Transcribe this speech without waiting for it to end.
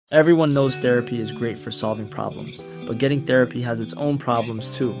Everyone knows therapy is great for solving problems, but getting therapy has its own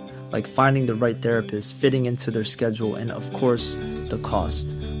problems too, like finding the right therapist, fitting into their schedule, and of course, the cost.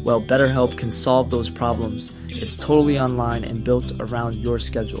 Well, BetterHelp can solve those problems. It's totally online and built around your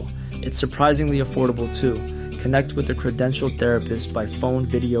schedule. It's surprisingly affordable too. Connect with a credentialed therapist by phone,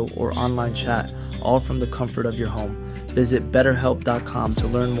 video, or online chat, all from the comfort of your home. Visit BetterHelp.com to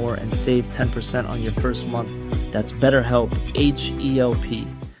learn more and save 10% on your first month. That's BetterHelp, H-E-L-P.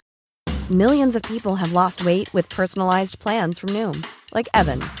 Millions of people have lost weight with personalized plans from Noom. Like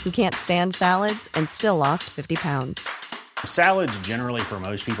Evan, who can't stand salads and still lost 50 pounds. Salads generally for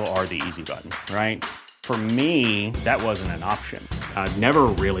most people are the easy button, right? For me, that wasn't an option. I never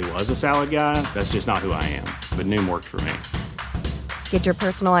really was a salad guy. That's just not who I am. But Noom worked for me. Get your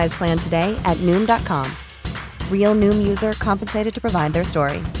personalized plan today at Noom.com. Real Noom user compensated to provide their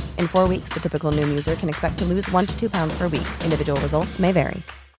story. In 4 weeks, the typical Noom user can expect to lose 1 to 2 pounds per week. Individual results may vary.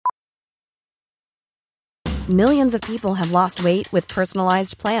 Millions of people have lost weight with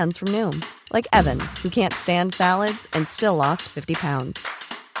personalized plans from Noom. Like Evan, who can't stand salads and still lost 50 pounds.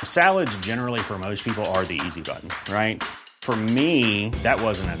 Salads generally for most people are the easy button, right? For me, that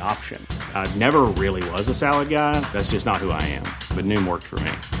wasn't an option. I never really was a salad guy. That's just not who I am. But Noom worked for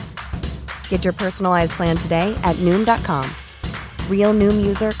me. Get your personalized plan today at Noom.com. Real Noom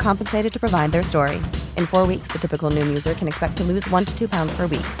user compensated to provide their story. In 4 weeks, the typical Noom user can expect to lose 1 to 2 pounds per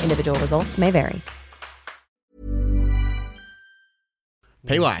week. Individual results may vary.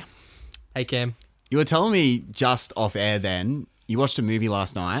 PY, Hey, Cam. you were telling me just off air then, you watched a movie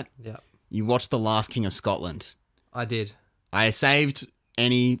last night. Yeah, You watched The Last King of Scotland. I did. I saved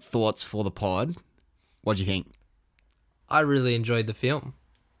any thoughts for the pod. What do you think? I really enjoyed the film.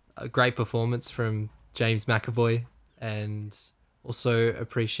 A great performance from James McAvoy, and also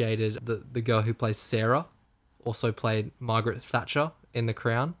appreciated the girl who plays Sarah, also played Margaret Thatcher in The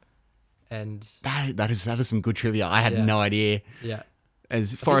Crown. And That is some good trivia. I had no idea. yeah.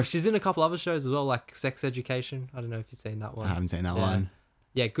 As far as She's in a couple other shows as well, like Sex Education. I don't know if you've seen that one. I haven't seen that one.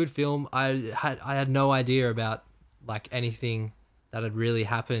 Yeah, good film. I had no idea about like anything that had really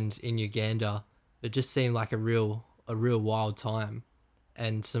happened in Uganda. It just seemed like a real wild time,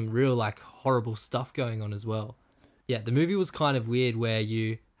 and some real like horrible stuff going on as well. Yeah, the movie was kind of weird where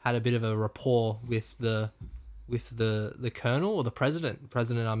you had a bit of a rapport with the colonel or the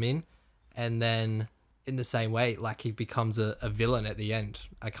President Amin, and then in the same way, like he becomes a villain at the end,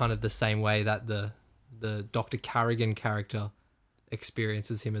 kind of the same way that the Dr. Carrigan character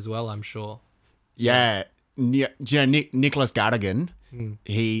experiences him as well, I'm sure. Yeah. Do you know Nicholas Garrigan?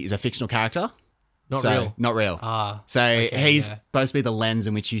 He is a fictional character. Not real. Not real. He's supposed to be the lens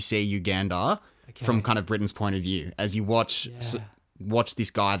in which you see Uganda from kind of Britain's point of view. As you watch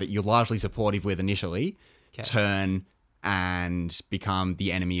this guy that you're largely supportive with initially turn and become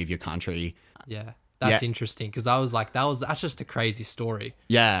the enemy of your country. Yeah. That's interesting, because I was like, that's just a crazy story.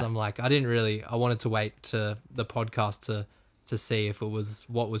 Yeah. So I'm like, I wanted to wait to the podcast to see if it was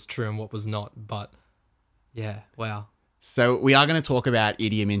what was true and what was not. But yeah, wow. So we are going to talk about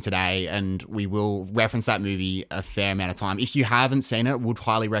Idi Amin today, and we will reference that movie a fair amount of time. If you haven't seen it, would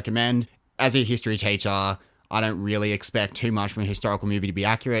highly recommend. As a history teacher, I don't really expect too much from a historical movie to be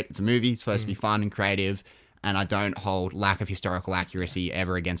accurate. It's a movie, it's supposed to be fun and creative, and I don't hold lack of historical accuracy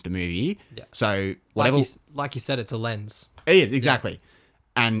ever against a movie. Yeah. So whatever, like you said, it's a lens. It is, exactly.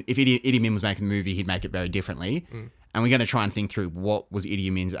 Yeah. And if Idi Amin was making the movie, he'd make it very differently. And we're going to try and think through what was Idi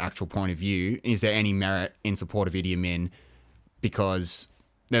Amin's actual point of view. Is there any merit in support of Idi Amin? Because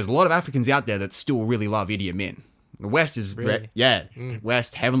there's a lot of Africans out there that still really love Idi Amin. The West is,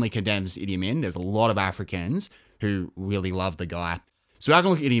 West heavily condemns Idi Amin. There's a lot of Africans who really love the guy. So we are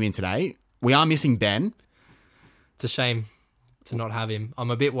going to look at Idi Amin today. We are missing Ben. It's a shame to not have him.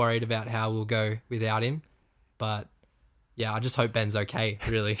 I'm a bit worried about how we'll go without him, but yeah, I just hope Ben's okay,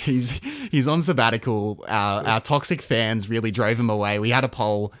 really. He's on sabbatical. Our toxic fans really drove him away. We had a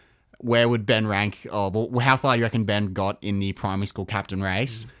poll, where would Ben rank? How far do you reckon Ben got in the primary school captain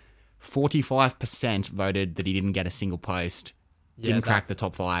race? 45% voted that he didn't get a single post. Didn't crack the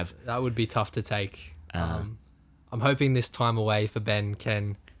top 5. That would be tough to take. I'm hoping this time away for Ben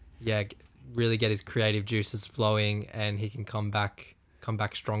can, really get his creative juices flowing, and he can come back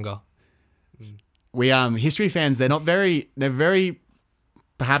stronger. We history fans, they're very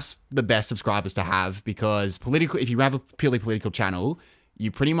perhaps the best subscribers to have, because if you have a purely political channel, you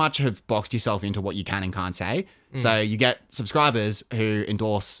pretty much have boxed yourself into what you can and can't say. So you get subscribers who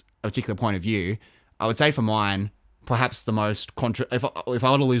endorse a particular point of view. I would say for mine, perhaps the most if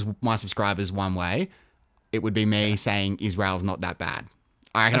I were to lose my subscribers one way, it would be me saying Israel's not that bad.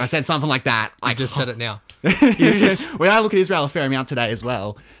 I reckon I said something like that. I just said it now. We are looking at Israel a fair amount today as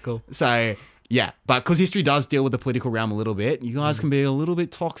well. Cool. So, yeah. But because history does deal with the political realm a little bit, you guys can be a little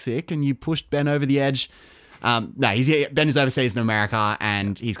bit toxic and you pushed Ben over the edge. No, Ben is overseas in America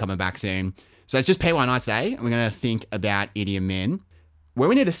and he's coming back soon. So it's just PY night today, and we're going to think about Idi Amin. Where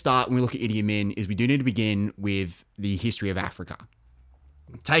we need to start when we look at Idi Amin is we do need to begin with the history of Africa.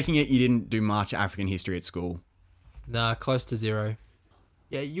 Taking it, you didn't do much African history at school. Nah, close to zero.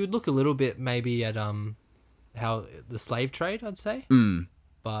 Yeah, you'd look a little bit maybe at how the slave trade, I'd say.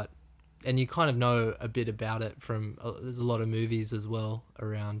 But and you kind of know a bit about it from there's a lot of movies as well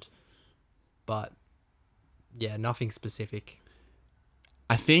around. But yeah, nothing specific.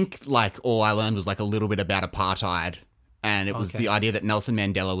 I think like all I learned was like a little bit about apartheid, and it was the idea that Nelson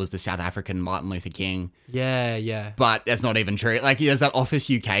Mandela was the South African Martin Luther King. Yeah. But that's not even true. Like there's that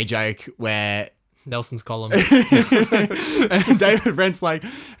Office UK joke where Nelson's column. and David Brent's like,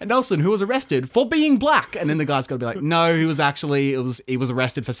 and Nelson, who was arrested for being black, and then the guy's got to be like, no, he was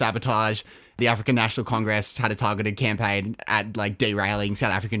arrested for sabotage. The African National Congress had a targeted campaign at like derailing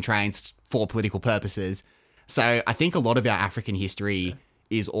South African trains for political purposes. So I think a lot of our African history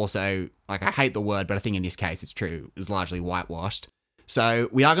is also, like, I hate the word, but I think in this case it's true, is largely whitewashed. So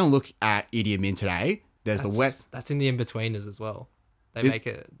we are going to look at Idi Amin today. There's the West. That's in the in-betweeners as well.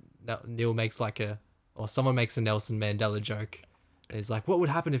 Neil makes or someone makes a Nelson Mandela joke. And he's like, what would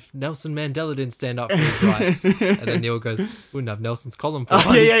happen if Nelson Mandela didn't stand up for his rights? And then Neil goes, wouldn't have Nelson's column for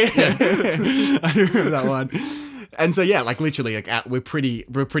one. Yeah. I do remember that one. And so, yeah, like literally, like we're pretty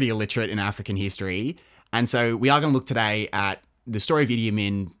illiterate in African history. And so we are going to look today at the story of Idi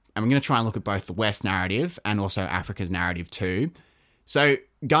Amin, and we're going to try and look at both the West narrative and also Africa's narrative too. So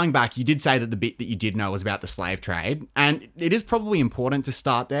going back, you did say that the bit that you did know was about the slave trade, and it is probably important to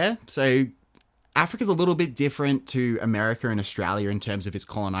start there. So Africa's a little bit different to America and Australia in terms of its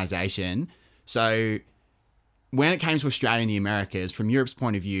colonization. So when it came to Australia and the Americas, from Europe's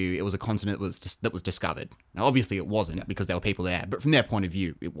point of view, it was a continent that was discovered. Now, obviously it wasn't because there were people there, but from their point of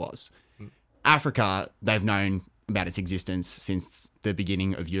view, it was. Africa, they've known about its existence since the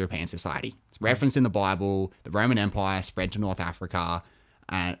beginning of European society. It's referenced in the Bible. The Roman Empire spread to North Africa.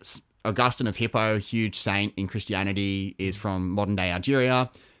 Augustine of Hippo, huge saint in Christianity, is from modern-day Algeria.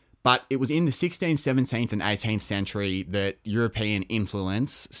 But it was in the 16th, 17th, and 18th century that European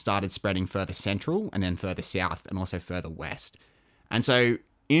influence started spreading further central and then further south and also further west. And so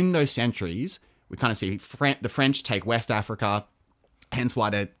in those centuries, we kind of see the French take West Africa, hence why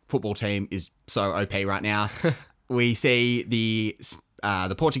the football team is so OP right now. We see the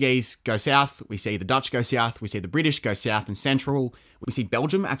Portuguese go south. We see the Dutch go south. We see the British go south and central. We see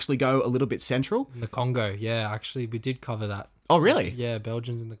Belgium actually go a little bit central. The Congo, yeah, actually, we did cover that. Oh, really? Yeah,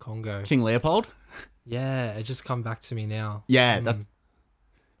 Belgium's in the Congo. King Leopold? Yeah, it just come back to me now. Yeah,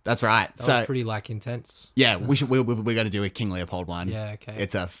 that's right. That was pretty, intense. Yeah, we're going to do a King Leopold one. Yeah, okay.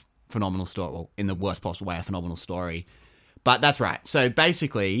 It's a phenomenal story, well, in the worst possible way, a phenomenal story. But that's right. So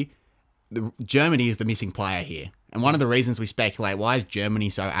basically, Germany is the missing player here. And one of the reasons we speculate, why is Germany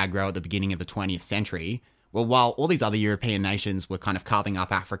so aggro at the beginning of the 20th century? Well, while all these other European nations were kind of carving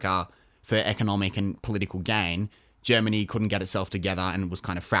up Africa for economic and political gain, Germany couldn't get itself together and was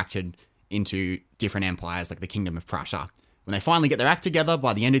kind of fractured into different empires like the Kingdom of Prussia. When they finally get their act together,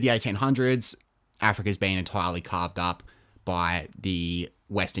 by the end of the 1800s, Africa's been entirely carved up by the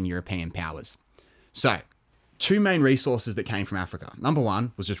Western European powers. So, two main resources that came from Africa. Number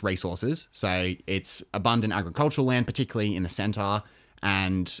one was just resources. So it's abundant agricultural land, particularly in the center,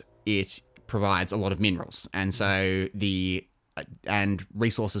 and it provides a lot of minerals. And so and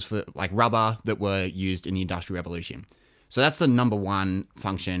resources for like rubber that were used in the Industrial Revolution. So that's the number one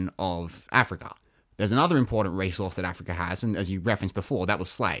function of Africa. There's another important resource that Africa has, and as you referenced before, that was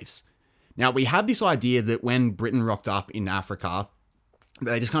slaves. Now, we have this idea that when Britain rocked up in Africa,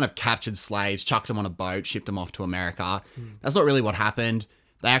 they just kind of captured slaves, chucked them on a boat, shipped them off to America. That's not really what happened.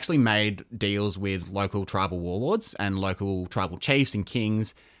 They actually made deals with local tribal warlords and local tribal chiefs and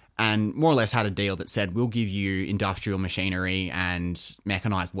kings, and more or less had a deal that said, we'll give you industrial machinery and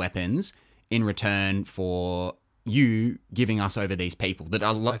mechanized weapons in return for you giving us over these people that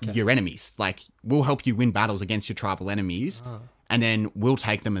are your enemies. Like, we'll help you win battles against your tribal enemies, and then we'll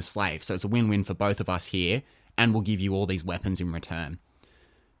take them as slaves. So it's a win-win for both of us here, and we'll give you all these weapons in return.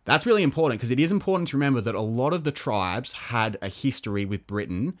 That's really important because it is important to remember that a lot of the tribes had a history with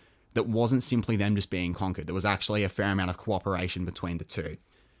Britain that wasn't simply them just being conquered. There was actually a fair amount of cooperation between the two.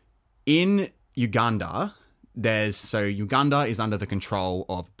 In Uganda, Uganda is under the control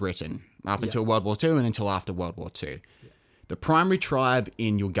of Britain up until World War II and until after World War II. The primary tribe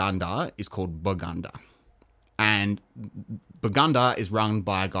in Uganda is called Buganda. And Buganda is run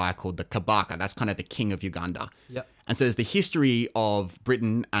by a guy called the Kabaka. That's kind of the king of Uganda. Yep. And so there's the history of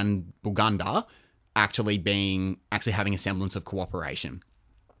Britain and Buganda actually having a semblance of cooperation.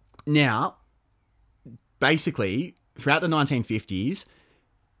 Now, basically, throughout the 1950s,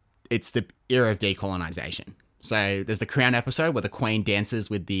 it's the era of decolonization. So there's the Crown episode where the Queen dances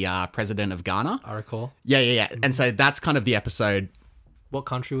with the president of Ghana. I recall. Yeah. And so that's kind of the episode. What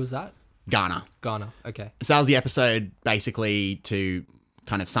country was that? Ghana. Ghana. Okay. So that was the episode basically to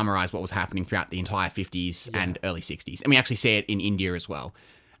kind of summarize what was happening throughout the entire 50s and early 60s. And we actually see it in India as well.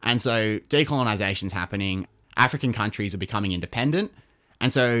 And so decolonization's happening. African countries are becoming independent.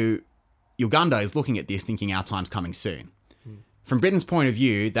 And so Uganda is looking at this thinking our time's coming soon. From Britain's point of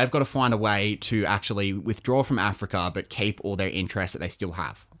view, they've got to find a way to actually withdraw from Africa but keep all their interests that they still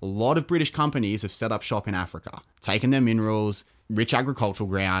have. A lot of British companies have set up shop in Africa, taken their minerals, rich agricultural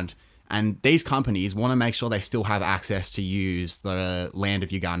ground, and these companies want to make sure they still have access to use the land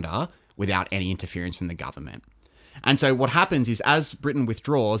of Uganda without any interference from the government. And so what happens is as Britain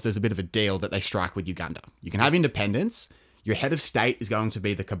withdraws, there's a bit of a deal that they strike with Uganda. You can have independence. Your head of state is going to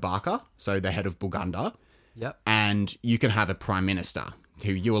be the Kabaka, so the head of Buganda. Yep. And you can have a prime minister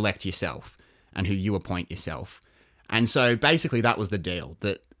who you elect yourself and who you appoint yourself. And so basically that was the deal,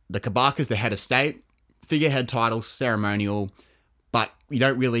 that the Kabaka is the head of state, figurehead title, ceremonial, but you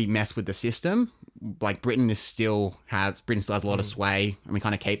don't really mess with the system. Like Britain still has a lot of sway, and we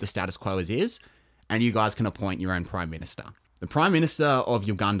kind of keep the status quo as is, and you guys can appoint your own prime minister. The prime minister of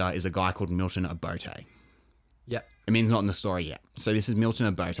Uganda is a guy called Milton Obote. Yep. Amin's not in the story yet. So this is Milton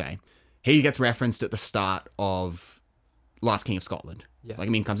Obote. He gets referenced at the start of Last King of Scotland. Yeah. So like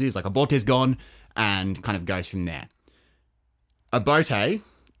Amin comes in, he's like, Obote's gone, and kind of goes from there. Obote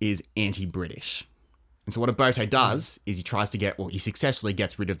is anti-British. And so what Obote does is he successfully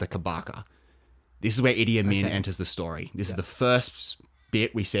gets rid of the Kabaka. This is where Idi Amin enters the story. This is the first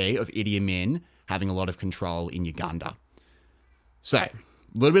bit we see of Idi Amin having a lot of control in Uganda. So, a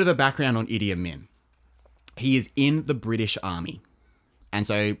little bit of a background on Idi Amin. He is in the British Army. And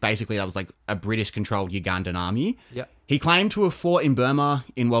so basically that was like a British-controlled Ugandan army. Yep. He claimed to have fought in Burma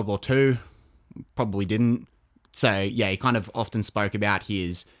in World War II. Probably didn't. So yeah, he kind of often spoke about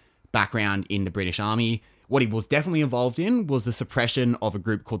his background in the British Army. What he was definitely involved in was the suppression of a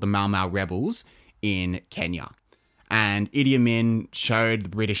group called the Mau Mau Rebels in Kenya. And Idi Amin showed the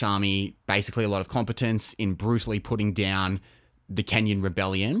British Army basically a lot of competence in brutally putting down the Kenyan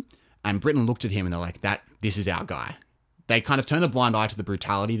rebellion. And Britain looked at him and they're like, this is our guy. They kind of turned a blind eye to the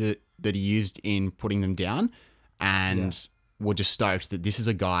brutality that he used in putting them down and were just stoked that this is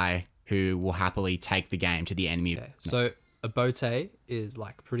a guy who will happily take the game to the enemy. Okay. So Obote is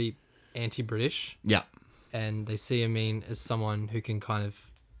like pretty anti-British. Yeah. And they see Amin as someone who can kind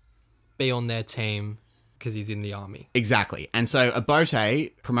of be on their team because he's in the army. Exactly. And so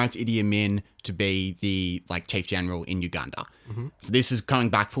Obote promotes Idi Amin to be the chief general in Uganda. Mm-hmm. So this is coming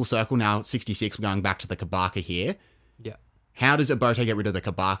back full circle now, 66, we're going back to the Kabaka here. Yeah. How does Obote get rid of the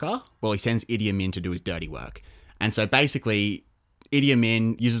Kabaka? Well, he sends Idi Amin to do his dirty work. And so basically, Idi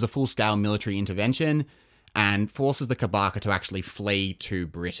Amin uses a full-scale military intervention and forces the Kabaka to actually flee to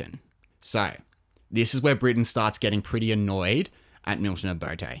Britain. So this is where Britain starts getting pretty annoyed at Milton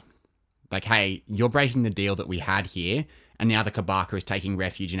Obote. Like, hey, you're breaking the deal that we had here, and now the Kabaka is taking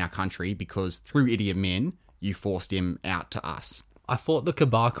refuge in our country because through Idi Amin, you forced him out to us. I thought the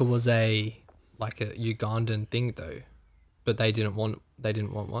Kabaka was a Ugandan thing though, but they didn't want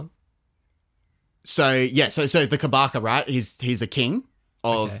one. So yeah, so the Kabaka, right? He's the king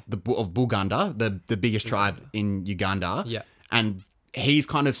of of Buganda, the biggest tribe in Uganda. Yeah, and he's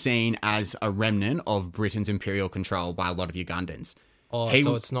kind of seen as a remnant of Britain's imperial control by a lot of Ugandans. Oh,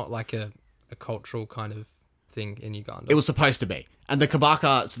 so it's not like a cultural kind of thing in Uganda. It was supposed to be. And the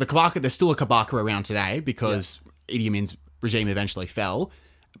Kabaka, there's still a Kabaka around today because Idi Amin's regime eventually fell.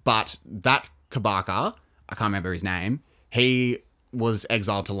 But that Kabaka, I can't remember his name, he was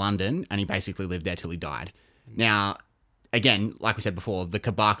exiled to London and he basically lived there till he died. Now, again, like we said before, the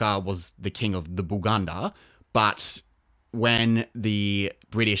Kabaka was the king of the Buganda, but when the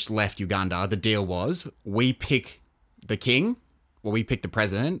British left Uganda, the deal was we pick the king, well, we pick the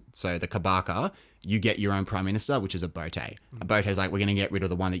president, so the Kabaka, you get your own prime minister, which is Obote. Obote's like, we're going to get rid of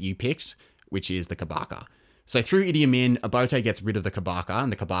the one that you picked, which is the Kabaka. So through Idi Amin, Obote gets rid of the Kabaka,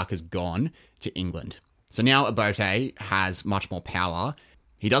 and the Kabaka's gone to England. So now Obote has much more power.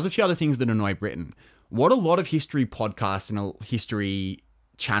 He does a few other things that annoy Britain. What a lot of history podcasts and history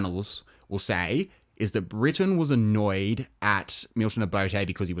channels will say is that Britain was annoyed at Milton Obote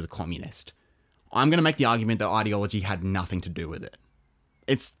because he was a communist. I'm going to make the argument that ideology had nothing to do with it.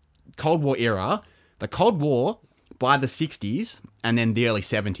 It's Cold War era. The Cold War, by the 60s and then the early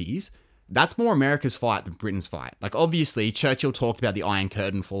 70s, that's more America's fight than Britain's fight. Like, obviously, Churchill talked about the Iron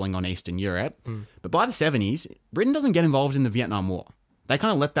Curtain falling on Eastern Europe, but by the 70s, Britain doesn't get involved in the Vietnam War. They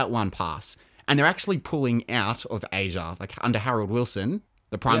kind of let that one pass. And they're actually pulling out of Asia, like under Harold Wilson,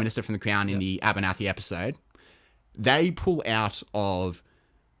 the Prime Minister from the Crown in the Abernathy episode. They pull out of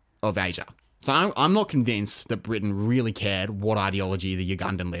Asia. So I'm not convinced that Britain really cared what ideology the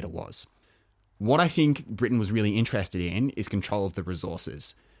Ugandan leader was. What I think Britain was really interested in is control of the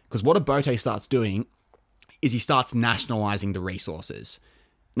resources. Because what Obote starts doing is he starts nationalising the resources.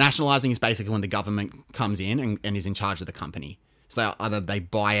 Nationalising is basically when the government comes in and is in charge of the company. So either they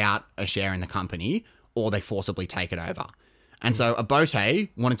buy out a share in the company or they forcibly take it over. And so Obote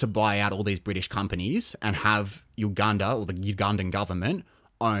wanted to buy out all these British companies and have Uganda or the Ugandan government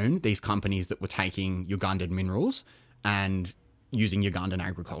own these companies that were taking Ugandan minerals and using Ugandan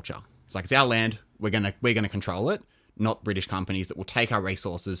agriculture. It's like, it's our land, we're gonna control it, not British companies that will take our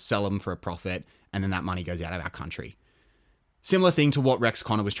resources, sell them for a profit, and then that money goes out of our country. Similar thing to what Rex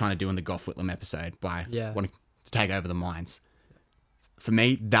Connor was trying to do in the Gough Whitlam episode by wanting to take over the mines. For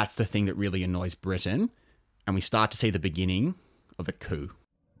me, that's the thing that really annoys Britain, and we start to see the beginning of a coup.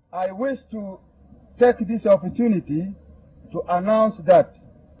 I wish to take this opportunity to announce that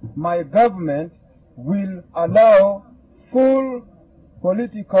my government will allow full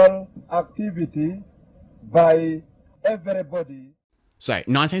political activity by everybody. So,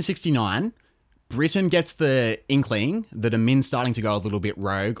 1969, Britain gets the inkling that Amin's starting to go a little bit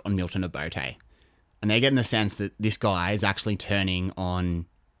rogue on Milton Obote. And they're getting the sense that this guy is actually turning on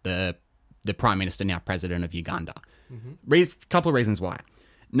the Prime Minister, now President of Uganda. A couple of reasons why.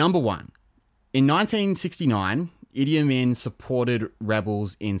 Number one, in 1969, Idi Amin supported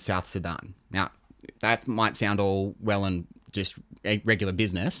rebels in South Sudan. Now, that might sound all well and just regular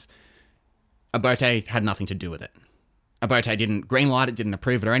business. Obote had nothing to do with it. Obote didn't greenlight it, didn't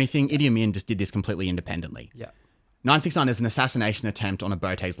approve it or anything. Idi Amin just did this completely independently. 1969 is an assassination attempt on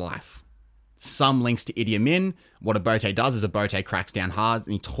Obote's life. Some links to Idi Amin. What Obote does is Obote cracks down hard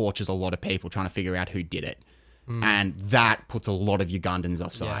and he tortures a lot of people trying to figure out who did it. And that puts a lot of Ugandans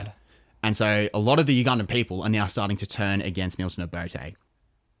offside. And so a lot of the Ugandan people are now starting to turn against Milton Obote.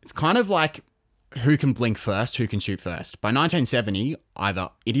 It's kind of like who can blink first, who can shoot first. By 1970, either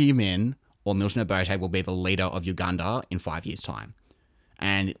Idi Amin or Milton Obote will be the leader of Uganda in 5 years' time.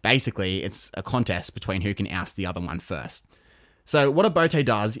 And basically, it's a contest between who can oust the other one first. So what Obote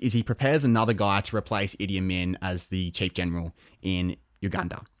does is he prepares another guy to replace Idi Amin as the chief general in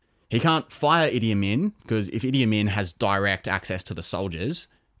Uganda. He can't fire Idi Amin because if Idi Amin has direct access to the soldiers,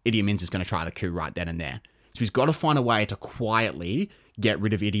 Idi Amin's just going to try the coup right then and there. So he's got to find a way to quietly get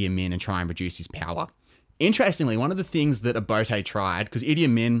rid of Idi Amin and try and reduce his power. Interestingly, one of the things that Obote tried, because Idi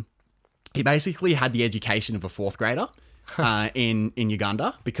Amin, he basically had the education of a fourth grader in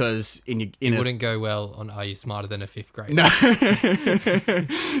Uganda, because it wouldn't go well on Are You Smarter Than a Fifth Grader? No.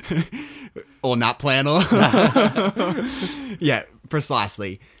 Or Nut Plan or... Yeah,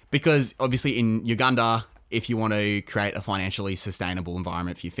 precisely. Because obviously in Uganda, if you want to create a financially sustainable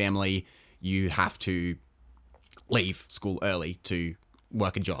environment for your family, you have to leave school early to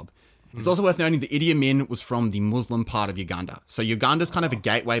work a job. It's also worth noting that Idi Amin was from the Muslim part of Uganda. So Uganda's kind of a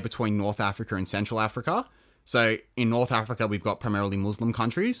gateway between North Africa and Central Africa. So in North Africa, we've got primarily Muslim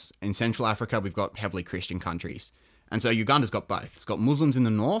countries. In Central Africa, we've got heavily Christian countries. And so Uganda's got both. It's got Muslims in the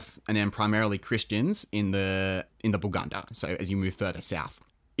north and then primarily Christians in the Buganda. So as you move further south.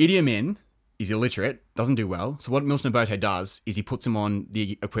 Idi Amin is illiterate, doesn't do well. So what Milton Obote does is he puts him on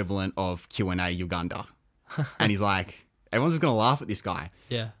the equivalent of Q&A Uganda. And he's like, everyone's just going to laugh at this guy.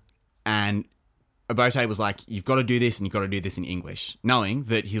 Yeah. And Obote was like, you've got to do this and you've got to do this in English, knowing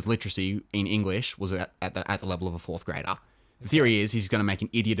that his literacy in English was at the level of a fourth grader. The theory is he's going to make an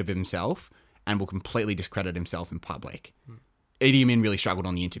idiot of himself and will completely discredit himself in public. Idi Amin really struggled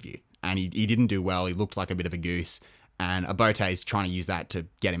on the interview and he didn't do well. He looked like a bit of a goose and Obote is trying to use that to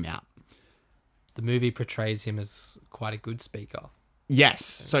get him out. The movie portrays him as quite a good speaker. Yes.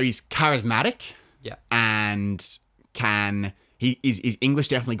 So he's charismatic. Yeah. And his English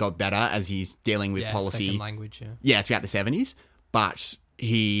definitely got better as he's dealing with policy. Second language, Yeah, throughout the 70s. But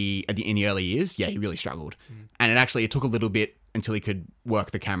in the early years, he really struggled. And it took a little bit until he could work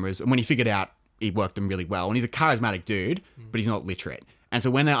the cameras. And when he figured out, he worked them really well. And he's a charismatic dude, but he's not literate. And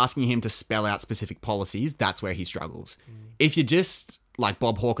so when they're asking him to spell out specific policies, that's where he struggles. If you're just like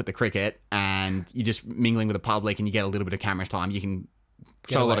Bob Hawke at the cricket and you're just mingling with the public and you get a little bit of camera time, you can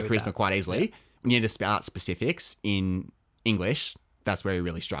show a lot of charisma quite easily. Yeah. When you need to spell out specifics in English, that's where he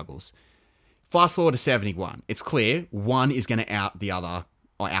really struggles. Fast forward to 71. It's clear one is going to out the other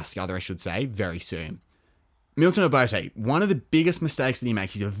or oust the other, I should say, very soon. Milton Obote, one of the biggest mistakes that he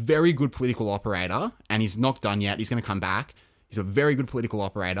makes, he's a very good political operator, and he's not done yet. He's going to come back. He's a very good political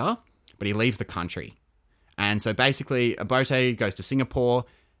operator, but he leaves the country. And so basically, Obote goes to Singapore,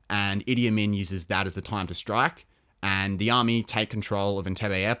 and Idi Amin uses that as the time to strike, and the army take control of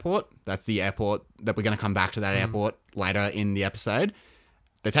Entebbe Airport. That's the airport that we're going to come back to that airport later in the episode.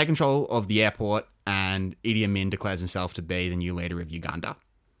 They take control of the airport, and Idi Amin declares himself to be the new leader of Uganda.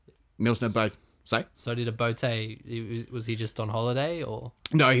 Milton Obote... Sorry? So did Obote, was he just on holiday or?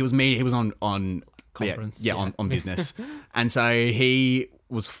 No, he was on conference. Yeah. On business. And so the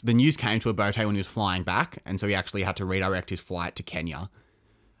news came to Obote when he was flying back, and so he actually had to redirect his flight to Kenya.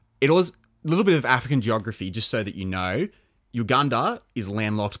 It was a little bit of African geography, just so that you know. Uganda is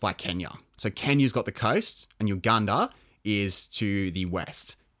landlocked by Kenya. So Kenya's got the coast, and Uganda is to the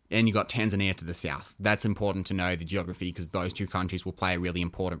west. And you've got Tanzania to the south. That's important to know the geography, because those two countries will play a really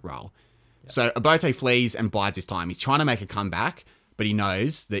important role. So Obote flees and bides his time. He's trying to make a comeback, but he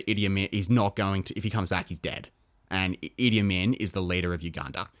knows that Idi Amin is not going to... If he comes back, he's dead. And Idi Amin is the leader of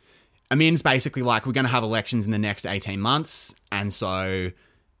Uganda. Amin's basically like, we're going to have elections in the next 18 months, and so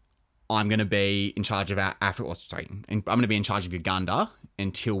I'm going to be in charge of I'm going to be in charge of Uganda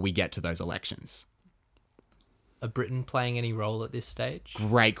until we get to those elections. Are Britain playing any role at this stage?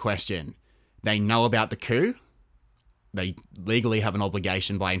 Great question. They know about the coup. They legally have an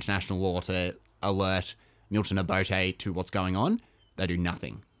obligation by international law to alert Milton Obote to what's going on. They do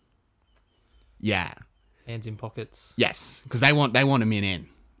nothing. Yeah. Hands in pockets. Yes, because they want Amin in.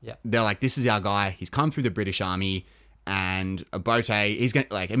 Yeah. They're like, this is our guy. He's come through the British Army, and Obote, he's going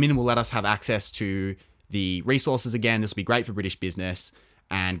to Amin will let us have access to the resources again. This will be great for British business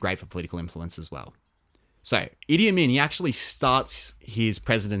and great for political influence as well. So Idi Amin, he actually starts his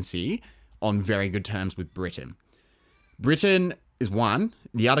presidency on very good terms with Britain. Britain is one.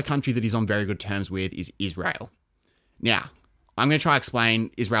 The other country that he's on very good terms with is Israel. Now, I'm going to try to explain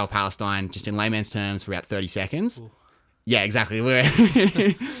Israel-Palestine just in layman's terms for about 30 seconds. Ooh. Yeah, exactly.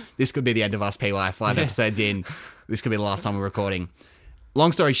 This could be the end of us, PY. 5 episodes in. This could be the last time we're recording.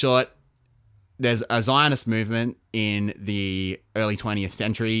 Long story short, there's a Zionist movement in the early 20th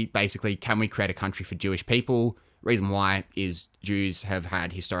century. Basically, can we create a country for Jewish people? Reason why is Jews have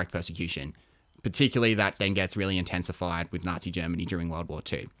had historic persecution. Particularly, that then gets really intensified with Nazi Germany during World War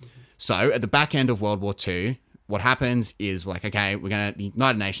II. Mm-hmm. So at the back end of World War II, what happens is the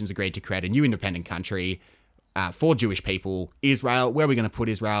United Nations agreed to create a new independent country for Jewish people, Israel. Where are we going to put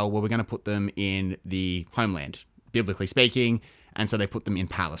Israel? Well, we're going to put them in the homeland, biblically speaking. And so they put them in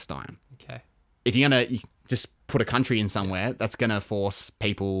Palestine. Okay. If you're going to just put a country in somewhere, that's going to force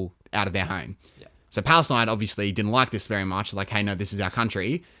people out of their home. Yeah. So Palestine obviously didn't like this very much. Like, hey, no, this is our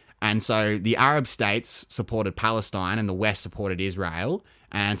country. And so the Arab states supported Palestine and the West supported Israel.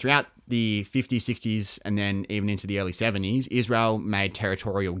 And throughout the 50s, 60s, and then even into the early 70s, Israel made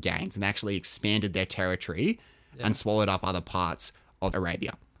territorial gains and actually expanded their territory and swallowed up other parts of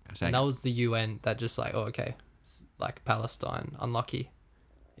Arabia. So, and that was the UN that just like, oh, okay, like Palestine, unlucky.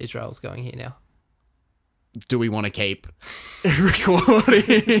 Israel's going here now. Do we want to keep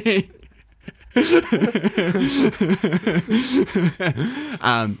recording?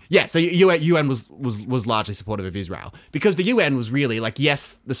 So UN was largely supportive of Israel because the UN was really like,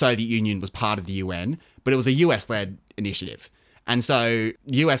 yes, the Soviet Union was part of the UN, but it was a US-led initiative. And so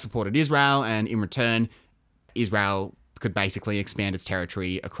the US supported Israel, and in return, Israel could basically expand its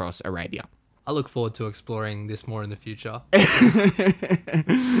territory across Arabia. I look forward to exploring this more in the future.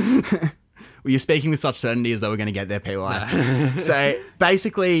 Well, you're speaking with such certainty as though we're going to get there, PY. So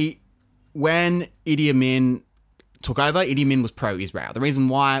basically, when Idi Amin took over, Idi Amin was pro-Israel. The reason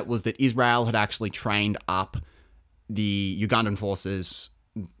why was that Israel had actually trained up the Ugandan forces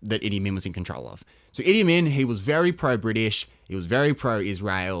that Idi Amin was in control of. So Idi Amin, he was very pro-British, he was very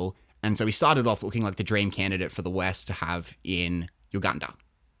pro-Israel, and so he started off looking like the dream candidate for the West to have in Uganda.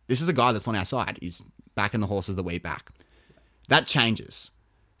 This is a guy that's on our side. He's backing the horses that we back. That changes.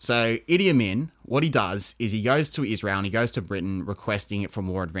 So Idi Amin, what he does is he goes to Israel and he goes to Britain requesting it for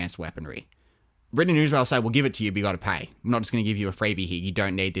more advanced weaponry. Britain and Israel say, we'll give it to you, but you got to pay. I'm not just going to give you a freebie here. You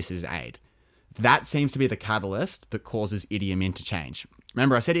don't need this as aid. That seems to be the catalyst that causes Idi Amin to change.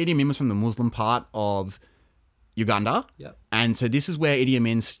 Remember, I said Idi Amin was from the Muslim part of Uganda. Yep. And so this is where Idi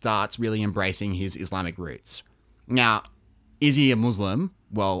Amin starts really embracing his Islamic roots. Now, is he a Muslim?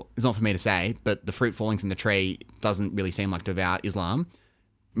 Well, it's not for me to say, but the fruit falling from the tree doesn't really seem like devout Islam.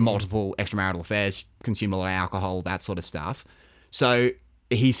 Multiple extramarital affairs, consumed a lot of alcohol, that sort of stuff. So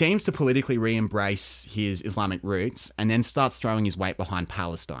he seems to politically re-embrace his Islamic roots and then starts throwing his weight behind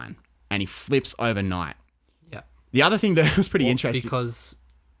Palestine. And he flips overnight. Yeah. The other thing that was pretty interesting... Because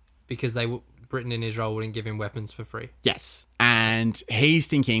because Britain and Israel wouldn't give him weapons for free. Yes. And he's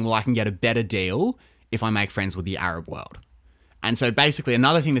thinking, well, I can get a better deal if I make friends with the Arab world. And so basically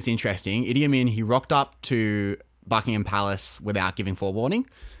another thing that's interesting, Idi Amin, he rocked up to Buckingham Palace without giving forewarning.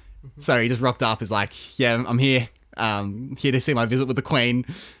 So he just rocked up, is like, yeah, I'm here. Here to see my visit with the Queen.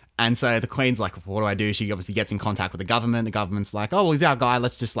 And so the Queen's like, what do I do? She obviously gets in contact with the government. The government's like, oh, well, he's our guy.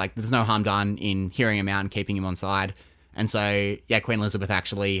 Let's just there's no harm done in hearing him out and keeping him on side. And so, yeah, Queen Elizabeth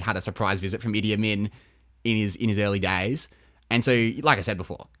actually had a surprise visit from Idi Amin in his early days. And so, like I said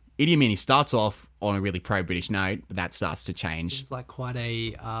before, Idi Amin, he starts off on a really pro-British note, but that starts to change. Seems like quite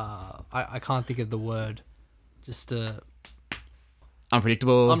a, I can't think of the word, just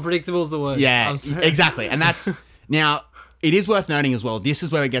unpredictable. Unpredictable is the word. Yeah, exactly. And that's, now, it is worth noting as well, this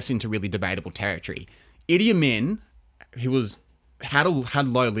is where it gets into really debatable territory. Idi Amin, who had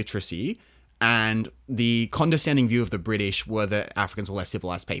low literacy, and the condescending view of the British were that Africans were less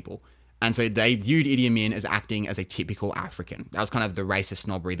civilized people. And so they viewed Idi Amin as acting as a typical African. That was kind of the racist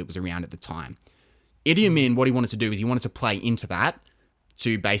snobbery that was around at the time. Idi Amin, what he wanted to do is he wanted to play into that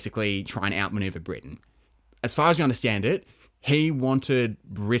to basically try and outmaneuver Britain. As far as we understand it, he wanted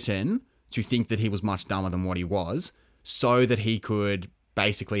Britain to think that he was much dumber than what he was, so that he could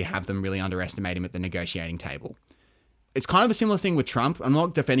basically have them really underestimate him at the negotiating table. It's kind of a similar thing with Trump. I'm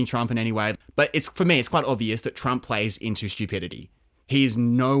not defending Trump in any way, but for me, it's quite obvious that Trump plays into stupidity. He is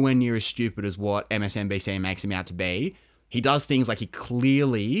nowhere near as stupid as what MSNBC makes him out to be. He does things like he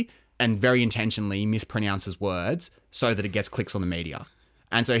clearly and very intentionally mispronounces words so that it gets clicks on the media.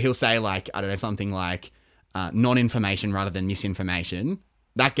 And so he'll say something like non-information rather than misinformation.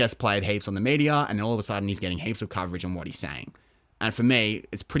 That gets played heaps on the media, and then all of a sudden he's getting heaps of coverage on what he's saying. And for me,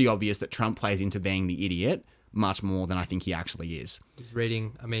 it's pretty obvious that Trump plays into being the idiot much more than I think he actually is. He's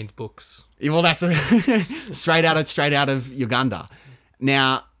reading Amin's books. Well, that's straight out of Uganda.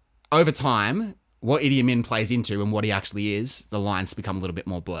 Now, over time, what Idi Amin plays into and what he actually is, the lines become a little bit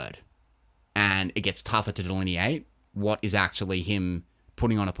more blurred. And it gets tougher to delineate what is actually him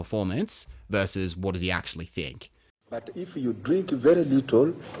putting on a performance versus what does he actually think. But if you drink very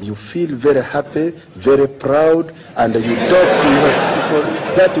little, you feel very happy, very proud, and you talk to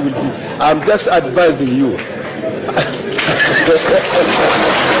people, that will be, I'm just advising you.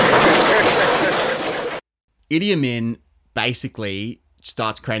 Idi Amin basically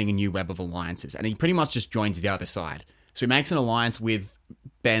starts creating a new web of alliances, and he pretty much just joins the other side. So he makes an alliance with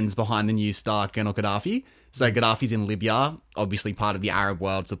Ben's behind the news star, Colonel Gaddafi. So Gaddafi's in Libya, obviously part of the Arab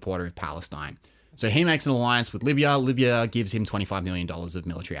world, supporter of Palestine. So he makes an alliance with Libya. Libya gives him $25 million of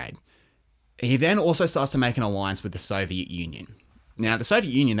military aid. He then also starts to make an alliance with the Soviet Union. Now, the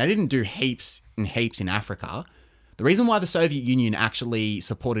Soviet Union, they didn't do heaps in Africa. The reason why the Soviet Union actually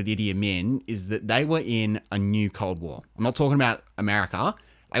supported Idi Amin is that they were in a new Cold War. I'm not talking about America.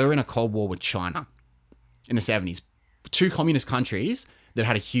 They were in a Cold War with China in the 70s. Two communist countries that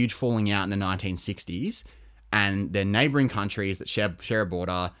had a huge falling out in the 1960s, and they're neighboring countries that share a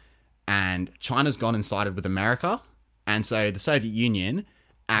border. And China's gone and sided with America. And so the Soviet Union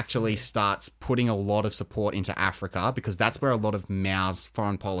actually starts putting a lot of support into Africa because that's where a lot of Mao's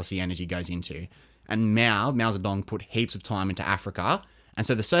foreign policy energy goes into. And Mao Zedong put heaps of time into Africa. And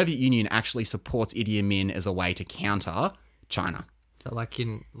so the Soviet Union actually supports Idi Amin as a way to counter China. So like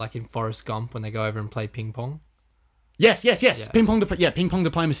in Forrest Gump when they go over and play ping pong? Yes. Yeah. Ping pong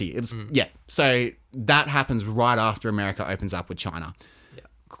diplomacy. It was, yeah. So that happens right after America opens up with China.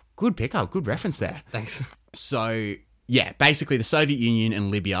 Good pickup, good reference there. Thanks. So, yeah, basically the Soviet Union and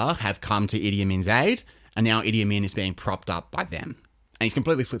Libya have come to Idi Amin's aid, and now Idi Amin is being propped up by them. And he's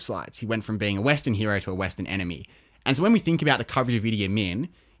completely flipped sides. He went from being a Western hero to a Western enemy. And so when we think about the coverage of Idi Amin,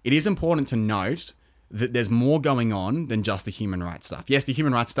 it is important to note that there's more going on than just the human rights stuff. Yes, the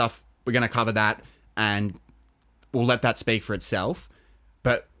human rights stuff, we're going to cover that, and we'll let that speak for itself.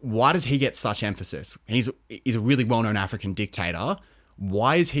 But why does he get such emphasis? He's a really well-known African dictator.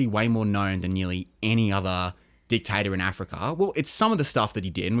 Why is he way more known than nearly any other dictator in Africa? Well, it's some of the stuff that he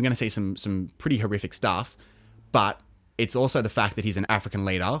did, and we're going to see some pretty horrific stuff, but it's also the fact that he's an African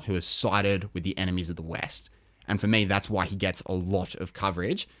leader who has sided with the enemies of the West. And for me, that's why he gets a lot of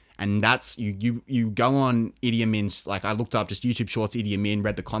coverage. And that's, you go on Idi Amin's, like I looked up just YouTube shorts, Idi Amin,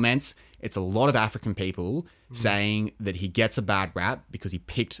 read the comments. It's a lot of African people saying that he gets a bad rap because he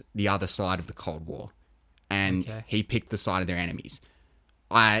picked the other side of the Cold War. And he picked the side of their enemies.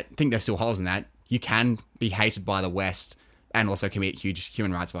 I think there's still holes in that. You can be hated by the West and also commit huge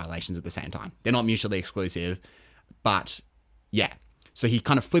human rights violations at the same time. They're not mutually exclusive, but yeah. So he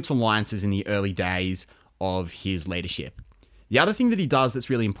kind of flips alliances in the early days of his leadership. The other thing that he does that's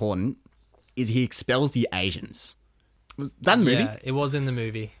really important is he expels the Asians. Was that in the movie? Yeah, it was in the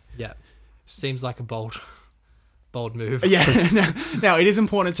movie. Yeah. Seems like a bold move. Yeah. Now, it is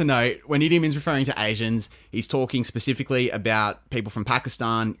important to note, when Idi Amin's referring to Asians, he's talking specifically about people from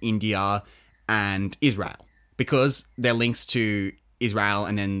Pakistan, India, and Israel, because they're links to Israel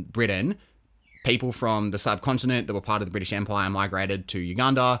and then Britain. People from the subcontinent that were part of the British Empire migrated to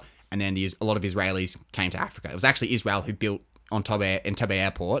Uganda, and then a lot of Israelis came to Africa. It was actually Israel who built Entebbe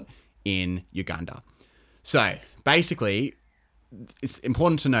Airport in Uganda. So, basically, it's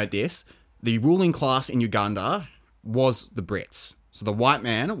important to note this. The ruling class in Uganda was the Brits. So the white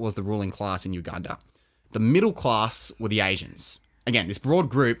man was the ruling class in Uganda. The middle class were the Asians. Again, this broad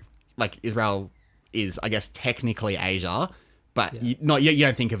group, like Israel is, I guess, technically Asia, but you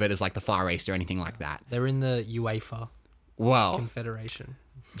don't think of it as like the Far East or anything like that. They're in the UEFA Confederation.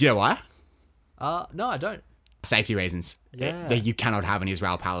 Do you know why? No, I don't. Safety reasons. Yeah. You cannot have an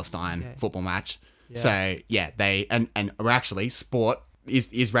Israel-Palestine football match. Yeah. So, they... And we're actually, sport...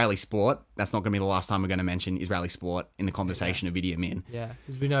 Israeli sport. That's not going to be the last time we're going to mention Israeli sport in the conversation of Idi Amin. Yeah,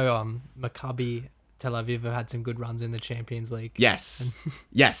 because we know Maccabi Tel Aviv have had some good runs in the Champions League. Yes,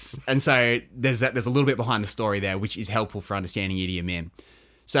 yes. And so there's a little bit behind the story there, which is helpful for understanding Idi Amin.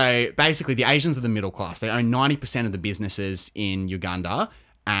 So basically, the Asians are the middle class. They own 90% of the businesses in Uganda,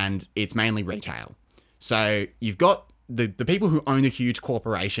 and it's mainly retail. So you've got the people who own the huge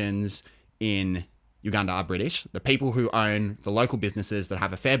corporations in Uganda are British. The people who own the local businesses that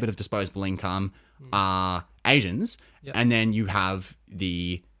have a fair bit of disposable income are Asians. Yep. And then you have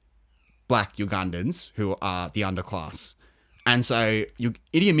the black Ugandans who are the underclass. And so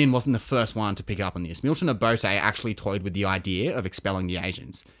Idi Amin wasn't the first one to pick up on this. Milton Obote actually toyed with the idea of expelling the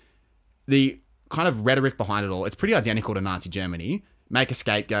Asians. The kind of rhetoric behind it all, it's pretty identical to Nazi Germany. Make a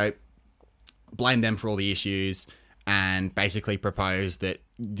scapegoat, blame them for all the issues, and basically propose that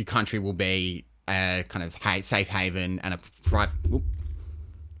the country will be a kind of safe haven and a thriving...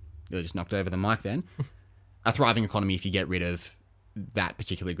 Really just knocked over the mic then. A thriving economy if you get rid of that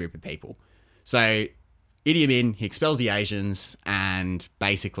particular group of people. So Idi Amin, he expels the Asians, and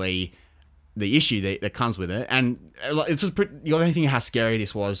basically the issue that comes with it, and it's just the only thing how scary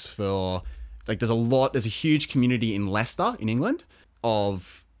this was for, like, there's a huge community in Leicester in England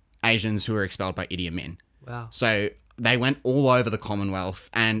of Asians who were expelled by Idi Amin. Wow. So they went all over the Commonwealth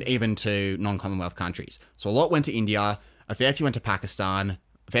and even to non-Commonwealth countries. So a lot went to India, a fair few went to Pakistan,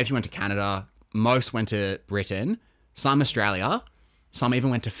 a fair few went to Canada, most went to Britain, some Australia, some even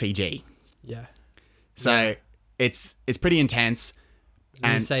went to Fiji. Yeah. So it's pretty intense.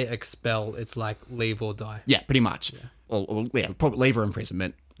 When you say expel, it's like leave or die. Yeah, pretty much. Yeah. Or probably leave or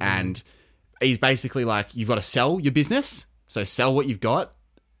imprisonment. And he's basically like, you've got to sell your business. So sell what you've got.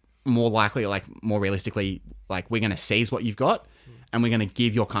 More likely, like more realistically, like we're going to seize what you've got and we're going to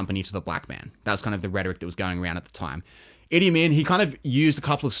give your company to the black man. That was kind of the rhetoric that was going around at the time. Idi Amin, he kind of used a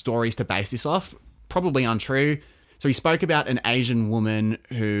couple of stories to base this off, probably untrue. So he spoke about an Asian woman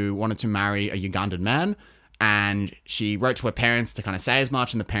who wanted to marry a Ugandan man, and she wrote to her parents to kind of say as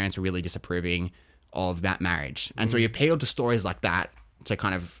much, and the parents were really disapproving of that marriage. And so he appealed to stories like that to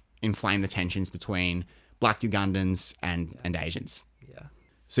kind of inflame the tensions between black Ugandans and Asians. Yeah.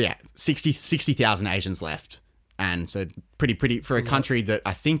 So yeah, 60,000 Asians left. And so pretty for a country that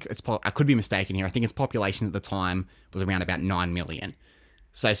I think I could be mistaken here. I think its population at the time was around about 9 million.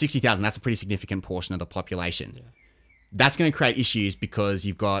 So 60,000, that's a pretty significant portion of the population. Yeah. That's going to create issues because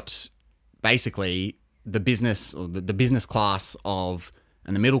you've got basically the business or the business class and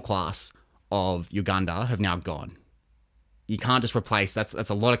the middle class of Uganda have now gone. You can't just replace, that's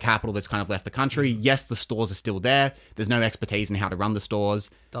a lot of capital that's kind of left the country. Yes, the stores are still there. There's no expertise in how to run the stores.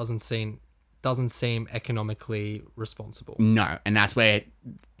 Doesn't seem economically responsible. No, and that's where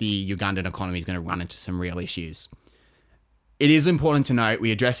the Ugandan economy is going to run into some real issues. It is important to note,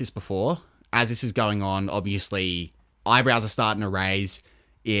 we addressed this before, as this is going on, obviously eyebrows are starting to raise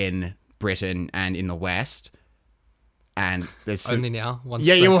in Britain and in the West. And there's only now. Well,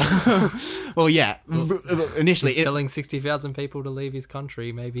 yeah. Initially, he's telling 60,000 people to leave his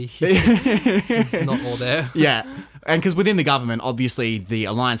country. Maybe he's not all there. Yeah, and because within the government, obviously, the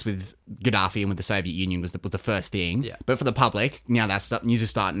alliance with Gaddafi and with the Soviet Union was the first thing. Yeah. But for the public, now news is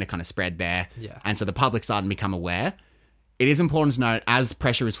starting to kind of spread there. Yeah. And so the public's starting to become aware. It is important to note, as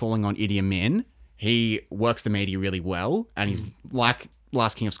pressure is falling on Idi Amin, he works the media really well, and he's like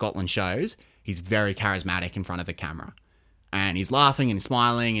Last King of Scotland shows. He's very charismatic in front of the camera. And he's laughing and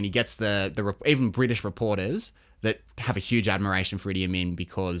smiling, and he gets the even British reporters that have a huge admiration for Idi Amin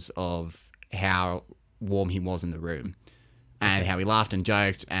because of how warm he was in the room, and how he laughed and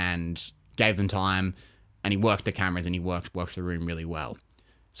joked and gave them time, and he worked the cameras and he worked the room really well.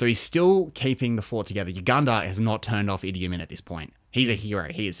 So he's still keeping the fort together. Uganda has not turned off Idi Amin at this point. He's a hero.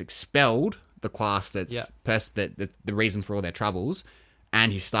 He has expelled the class that's the reason for all their troubles,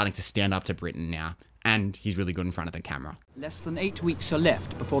 and he's starting to stand up to Britain now. And he's really good in front of the camera. Less than 8 weeks are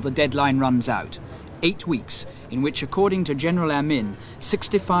left before the deadline runs out. 8 weeks in which, according to General Amin,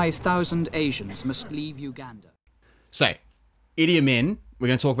 65,000 Asians must leave Uganda. So, Idi Amin, we're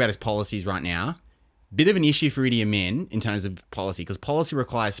going to talk about his policies right now. Bit of an issue for Idi Amin in terms of policy, because policy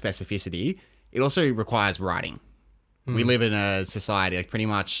requires specificity. It also requires writing. We live in a society, like pretty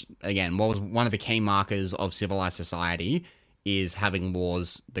much, again, what was one of the key markers of civilized society is having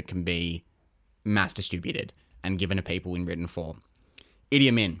laws that can be mass distributed and given to people in written form. Idi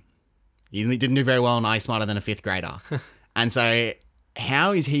Amin, he didn't do very well and I smarter than a 5th grader. And so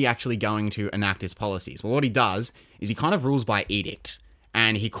how is he actually going to enact his policies? Well, what he does is he kind of rules by edict,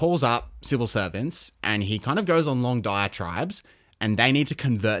 and he calls up civil servants and he kind of goes on long diatribes, and they need to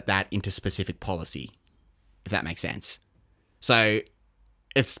convert that into specific policy, if that makes sense. So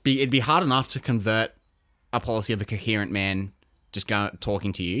it'd be hard enough to convert a policy of a coherent man just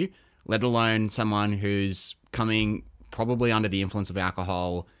talking to you, let alone someone who's coming probably under the influence of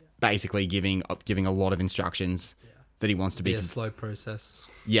alcohol, basically giving a lot of instructions that he wants to be. A slow process.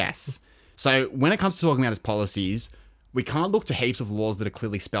 Yes. So when it comes to talking about his policies, we can't look to heaps of laws that are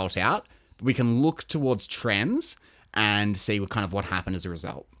clearly spelt out, but we can look towards trends and see what happened as a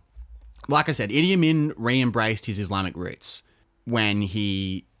result. Like I said, Idi Amin re-embraced his Islamic roots when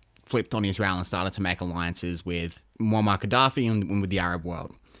he flipped on Israel and started to make alliances with Muammar Gaddafi and with the Arab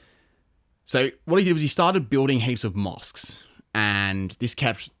world. So what he did was he started building heaps of mosques, and this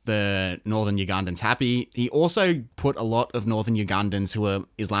kept the northern Ugandans happy. He also put a lot of northern Ugandans who were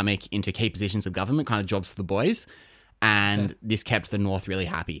Islamic into key positions of government, kind of jobs for the boys, and this kept the north really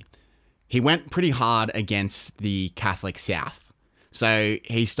happy. He went pretty hard against the Catholic south. So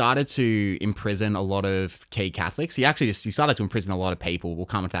he started to imprison a lot of key Catholics. He started to imprison a lot of people. We'll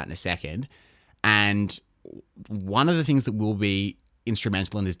come to that in a second. And one of the things that will be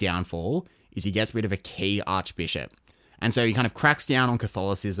instrumental in his downfall is he gets rid of a key archbishop. And so he kind of cracks down on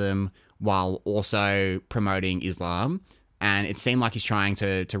Catholicism while also promoting Islam. And it seemed like he's trying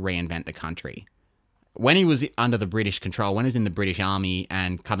to reinvent the country. When he was under the British control, when he was in the British army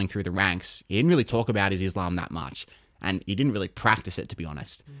and coming through the ranks, he didn't really talk about his Islam that much. And he didn't really practice it, to be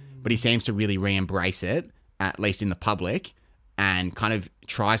honest. But he seems to really re-embrace it, at least in the public, and kind of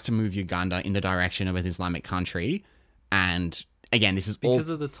tries to move Uganda in the direction of an Islamic country. And again, this is because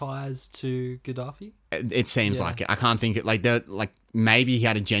of the ties to Gaddafi? It seems like it. I can't think it like maybe he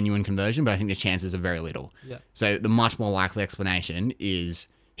had a genuine conversion, but I think the chances are very little. Yeah. So the much more likely explanation is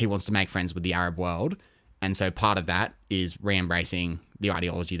he wants to make friends with the Arab world, and so part of that is re-embracing the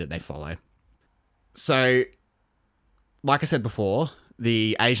ideology that they follow. So, like I said before,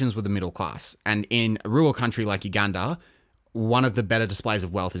 the Asians were the middle class, and in a rural country like Uganda, one of the better displays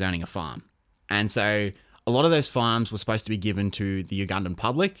of wealth is owning a farm. And so a lot of those farms were supposed to be given to the Ugandan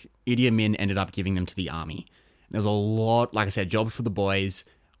public. Idi Amin ended up giving them to the army. There's a lot, like I said, jobs for the boys,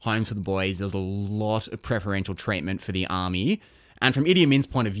 homes for the boys. There's a lot of preferential treatment for the army. And from Idi Amin's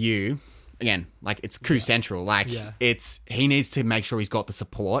point of view, again, like it's coup central. He needs to make sure he's got the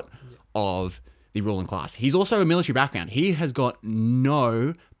support of the ruling class. He's also a military background. He has got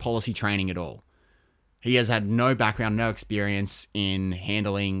no policy training at all. He has had no background, no experience in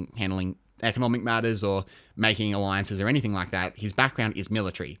handling economic matters or making alliances or anything like that. His background is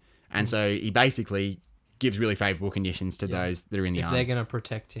military. And so he basically gives really favorable conditions to those that are in the army. They're going to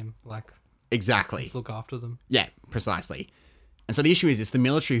protect him, exactly. Let's look after them. Yeah, precisely. And so the issue is it's the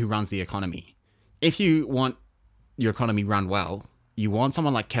military who runs the economy. If you want your economy run well, you want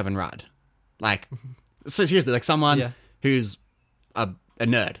someone like Kevin Rudd. So seriously, someone who's a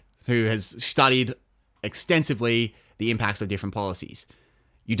nerd, who has studied extensively the impacts of different policies.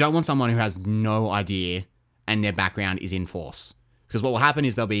 You don't want someone who has no idea and their background is in force. Because what will happen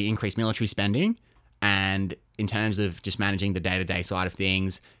is there'll be increased military spending, and in terms of just managing the day-to-day side of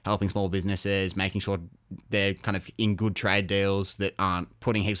things, helping small businesses, making sure they're kind of in good trade deals that aren't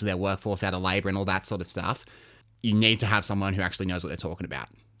putting heaps of their workforce out of labor and all that sort of stuff, you need to have someone who actually knows what they're talking about.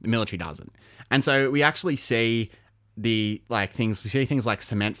 The military doesn't. And so we actually see things like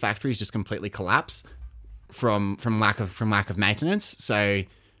cement factories just completely collapse from lack of maintenance. So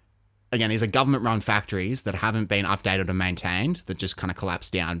again, these are government-run factories that haven't been updated or maintained, that just kind of collapse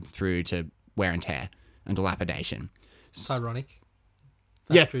down through to wear and tear and dilapidation. It's ironic.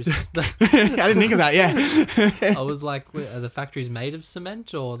 Factories. Yeah. I didn't think of that, yeah. I was like, are the factories made of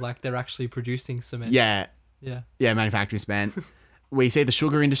cement or they're actually producing cement? Yeah. Yeah. Yeah, manufacturing cement. We see the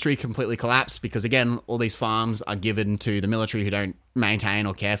sugar industry completely collapse because, again, all these farms are given to the military who don't maintain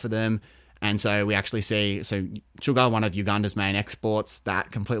or care for them. And so we actually see, sugar, one of Uganda's main exports,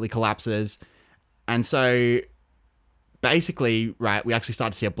 that completely collapses. And so basically, right, we actually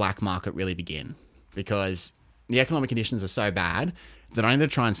start to see a black market really begin because the economic conditions are so bad that I need to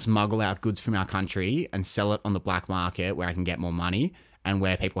try and smuggle out goods from our country and sell it on the black market where I can get more money and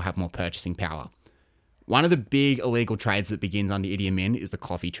where people have more purchasing power. One of the big illegal trades that begins under Idi Amin is the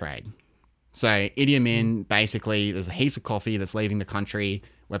coffee trade. So Idi Amin, basically, there's heaps of coffee that's leaving the country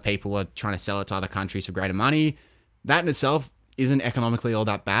where people are trying to sell it to other countries for greater money. That in itself isn't economically all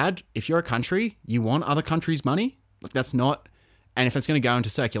that bad. If you're a country, you want other countries' money. Like, that's not, and if it's going to go into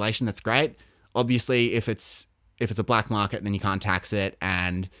circulation, that's great. Obviously, if it's a black market, then you can't tax it,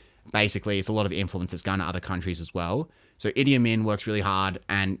 and basically it's a lot of influence that's going to other countries as well. So Idi Amin works really hard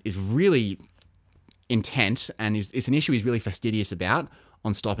and is really intent, and it's an issue he's really fastidious about,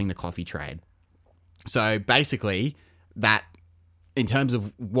 on stopping the coffee trade. So basically, that in terms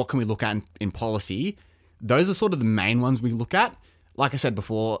of what can we look at in policy, those are sort of the main ones we look at. Like I said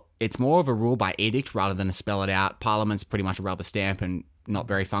before, it's more of a rule by edict rather than a spell it out. Parliament's pretty much a rubber stamp and not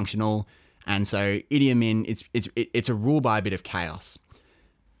very functional. And so Idi Amin, it's a rule by a bit of chaos.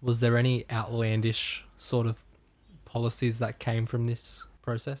 Was there any outlandish sort of policies that came from this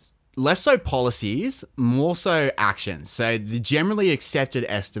process? Less so policies, more so actions. So the generally accepted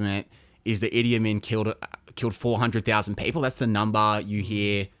estimate is that Idi Amin killed 400,000 people. That's the number you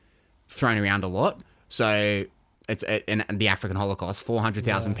hear thrown around a lot. So it's in the African Holocaust,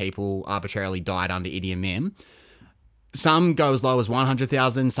 400,000 people arbitrarily died under Idi Amin. Some go as low as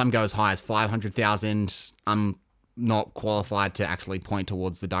 100,000, some go as high as 500,000. I'm not qualified to actually point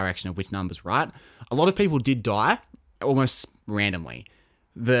towards the direction of which number's right. A lot of people did die almost randomly.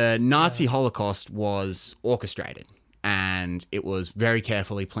 The Nazi Holocaust was orchestrated and it was very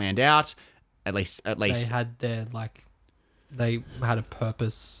carefully planned out. At least they had they had a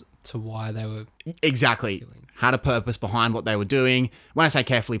purpose to why they were killing. Had a purpose behind what they were doing. When I say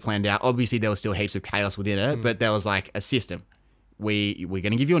carefully planned out, obviously there was still heaps of chaos within it, but there was like a system. We're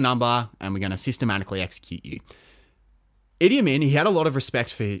going to give you a number and we're going to systematically execute you. Idi Amin, he had a lot of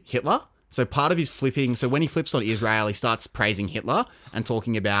respect for Hitler. So part of his flipping, so when he flips on Israel, he starts praising Hitler and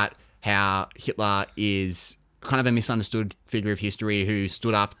talking about how Hitler is kind of a misunderstood figure of history who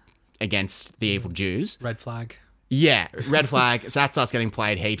stood up against the evil Jews. Red flag. Yeah, red flag. So that starts getting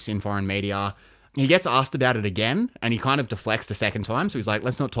played heaps in foreign media. He gets asked about it again and he kind of deflects the second time. So he's like,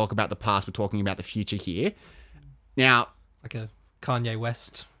 let's not talk about the past, we're talking about the future here. Now, like a Kanye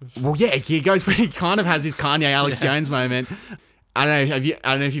West. Well, yeah, he kind of has his Kanye Alex Jones moment. I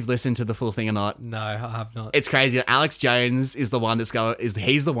don't know if you've listened to the full thing or not. No, I have not. It's crazy. Alex Jones is the one he's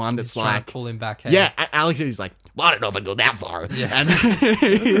the one that's trying like to pull him back. Hey? Yeah, Alex Jones is like, well, I don't know if I go that far. Yeah. And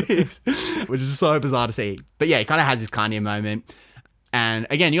which is so bizarre to see. But yeah, he kind of has his Kanye moment. And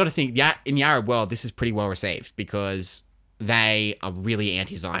again, you got to think, yeah, in the Arab world, this is pretty well received because they are really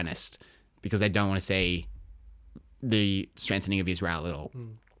anti-Zionist because they don't want to see the strengthening of Israel at all.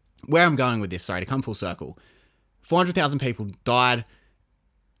 Where I'm going with this, sorry, to come full circle, 400,000 people died.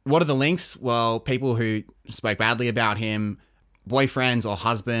 What are the links? Well, people who spoke badly about him, boyfriends or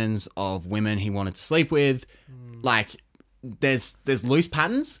husbands of women he wanted to sleep with. Like, there's loose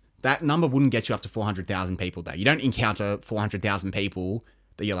patterns. That number wouldn't get you up to 400,000 people, though. You don't encounter 400,000 people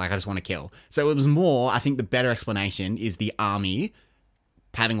that you're like, I just want to kill. So it was more, I think the better explanation is the army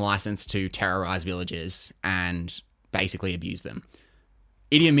having license to terrorize villages and basically abuse them.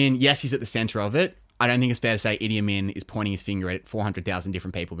 Idi Amin, yes, he's at the center of it. I don't think it's fair to say Idi Amin is pointing his finger at 400,000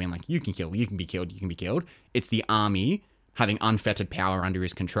 different people being like, you can kill, you can be killed, you can be killed. It's the army having unfettered power under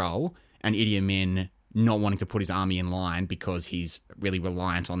his control and Idi Amin not wanting to put his army in line because he's really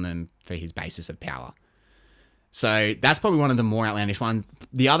reliant on them for his basis of power. So that's probably one of the more outlandish ones.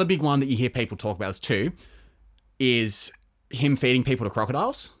 The other big one that you hear people talk about is him feeding people to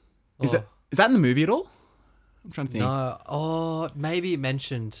crocodiles. Is that in the movie at all? I'm trying to think. No. Maybe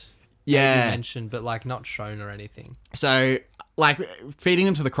mentioned. Yeah. Maybe mentioned, but like not shown or anything. So like feeding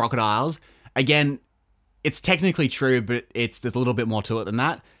them to the crocodiles, again, it's technically true, but there's a little bit more to it than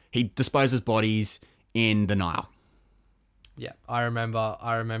that. He disposes bodies in the Nile. Yeah, I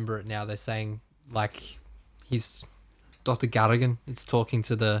remember it now. They're saying like he's Dr. Garrigan is talking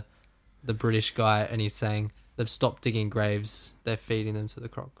to the British guy and he's saying they've stopped digging graves. They're feeding them to the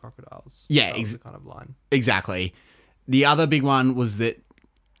crocodiles. Yeah, that was the kind of line. Exactly. The other big one was that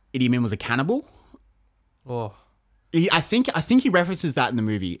Idi Amin was a cannibal. Oh, I think he references that in the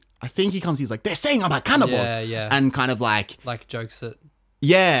movie. I think he's like, they're saying I'm a cannibal. Yeah. And kind of like jokes it.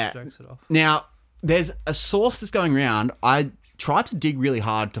 Yeah. Jokes it off. Now, there's a source that's going around. I tried to dig really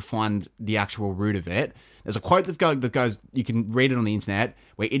hard to find the actual root of it. There's a quote that goes, you can read it on the internet,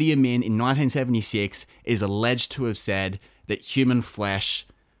 where Idi Amin in 1976 is alleged to have said that human flesh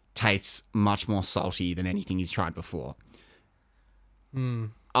tastes much more salty than anything he's tried before.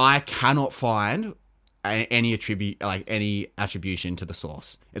 I cannot find any attribution to the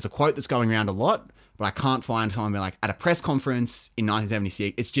source. It's a quote that's going around a lot, but I can't find someone being like, at a press conference in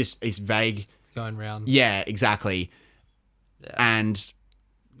 1976, it's vague. It's going around. Yeah, exactly. Yeah. And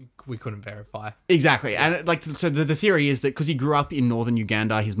we couldn't verify. Exactly. And like, so the theory is that because he grew up in northern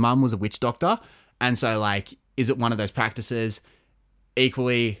Uganda, his mum was a witch doctor. And so like, is it one of those practices?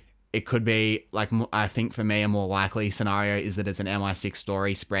 Equally, it could be like, I think for me, a more likely scenario is that it's an MI6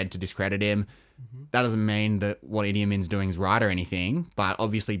 story spread to discredit him. That doesn't mean that what Idi Amin's doing is right or anything, but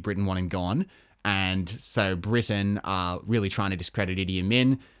obviously Britain want him gone. And so Britain are really trying to discredit Idi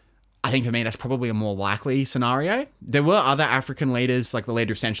Amin. I think for me, that's probably a more likely scenario. There were other African leaders, like the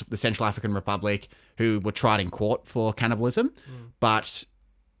leader of the Central African Republic, who were tried in court for cannibalism. But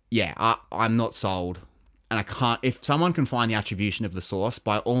yeah, I'm not sold. And I can't, if someone can find the attribution of the source,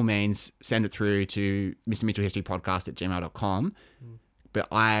 by all means, send it through to mrmitchellhistorypodcast@gmail.com. But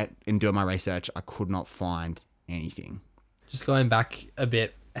in doing my research, I could not find anything. Just going back a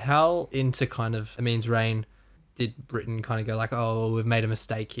bit, how into kind of Amin's reign did Britain kind of go like, oh, we've made a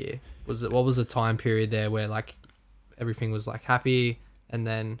mistake here? What was the time period there where like everything was like happy and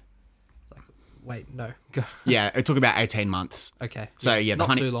then like, wait, no, go. Yeah, it took about 18 months. Okay. So yeah,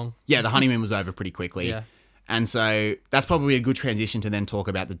 not too long. Yeah, the honeymoon was over pretty quickly. Yeah. And so that's probably a good transition to then talk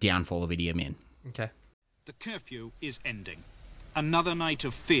about the downfall of Idi Amin. Okay. The curfew is ending. Another night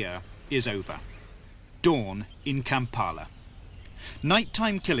of fear is over. Dawn in Kampala.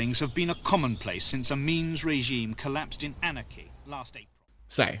 Nighttime killings have been a commonplace since Amin's regime collapsed in anarchy last April.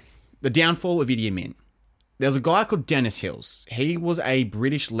 So, the downfall of Idi Amin. There's a guy called Dennis Hills. He was a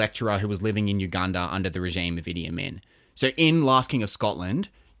British lecturer who was living in Uganda under the regime of Idi Amin. So in Last King of Scotland,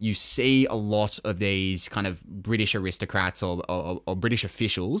 you see a lot of these kind of British aristocrats or British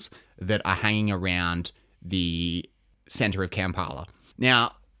officials that are hanging around the centre of Kampala.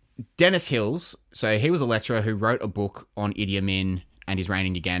 Now, Dennis Hills, so he was a lecturer who wrote a book on Idi Amin and his reign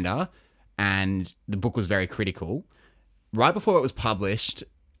in Uganda, and the book was very critical. Right before it was published,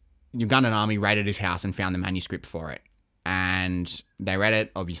 Ugandan army raided his house and found the manuscript for it. And they read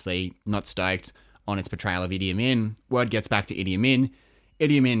it, obviously not stoked on its portrayal of Idi Amin. Word gets back to Idi Amin.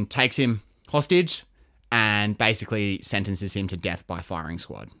 Idi Amin takes him hostage and basically sentences him to death by firing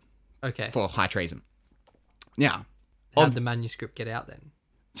squad. Okay. For high treason. Now, how did the manuscript get out then?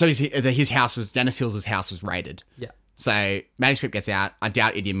 So Dennis Hills' house was raided. Yeah. So manuscript gets out. I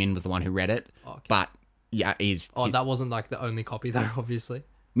doubt Idi Amin was the one who read it. Oh, okay. But yeah, that wasn't like the only copy though, obviously.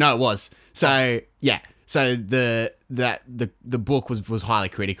 No, it was. So yeah. So the book was highly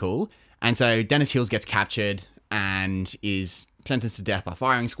critical. And so Dennis Hills gets captured and is sentenced to death by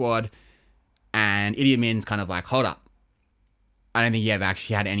firing squad. And Idi Amin's kind of like, hold up. I don't think he ever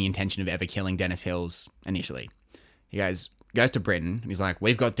actually had any intention of ever killing Dennis Hills initially. He goes to Britain, and he's like,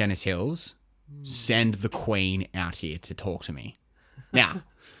 we've got Dennis Hills. Send the Queen out here to talk to me. Now,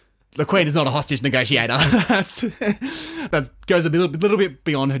 the Queen is not a hostage negotiator. That goes a little bit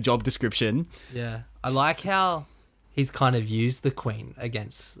beyond her job description. Yeah. I like how he's kind of used the Queen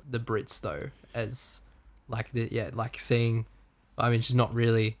against the Brits, though, as like seeing, I mean, she's not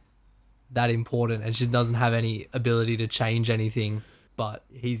really that important and she doesn't have any ability to change anything, but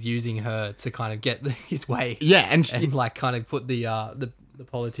he's using her to kind of get his way. Yeah, and like kind of put the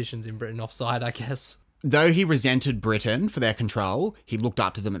politicians in Britain offside, I guess. Though he resented Britain for their control, he looked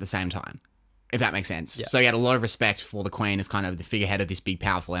up to them at the same time, if that makes sense. Yeah. So he had a lot of respect for the Queen as kind of the figurehead of this big,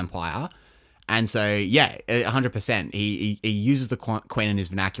 powerful empire. And so, yeah, 100%. He uses the Queen in his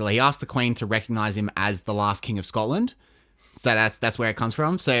vernacular. He asked the Queen to recognise him as the last King of Scotland. So that's where it comes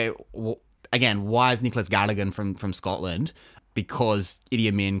from. So, again, why is Nicholas Gallagher from Scotland? Because Idi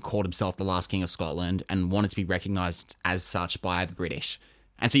Amin called himself the last King of Scotland and wanted to be recognised as such by the British.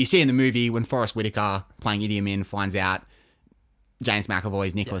 And so you see in the movie when Forrest Whitaker, playing Idi Amin, finds out James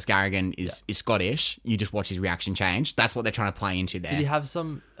McAvoy's Nicholas Garrigan is Scottish, you just watch his reaction change. That's what they're trying to play into there. Did he have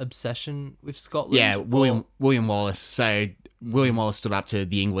some obsession with Scotland? Yeah, William Wallace. So William Wallace stood up to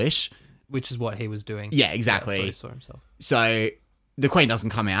the English. Which is what he was doing. Yeah, exactly. Yeah, so he saw himself. So the Queen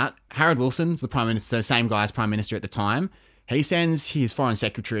doesn't come out. Harold Wilson's the Prime Minister, the same guy as Prime Minister at the time. He sends his Foreign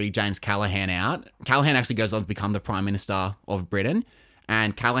Secretary, James Callaghan, out. Callaghan actually goes on to become the Prime Minister of Britain.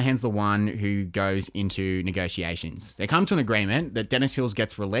 And Callaghan's the one who goes into negotiations. They come to an agreement that Dennis Hills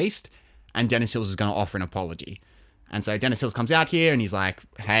gets released and Dennis Hills is going to offer an apology. And so Dennis Hills comes out here and he's like,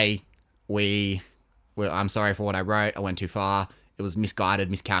 hey, we Well, I'm sorry for what I wrote. I went too far. It was misguided,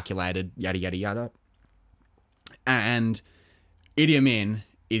 miscalculated, yada, yada, yada. And Idi Amin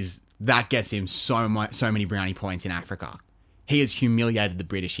that gets him so many brownie points in Africa. He has humiliated the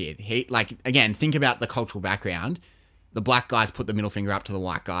British here. Again, think about the cultural background. The black guys put the middle finger up to the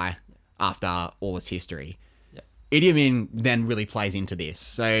white guy after all its history. Yep. Idi Amin then really plays into this.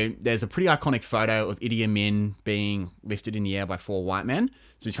 So there's a pretty iconic photo of Idi Amin being lifted in the air by 4 white men.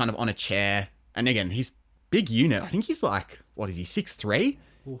 So he's kind of on a chair. And again, he's big unit. I think he's like, what is he, 6'3"?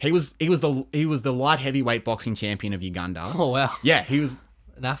 He was the light heavyweight boxing champion of Uganda. Oh, wow. Yeah, he was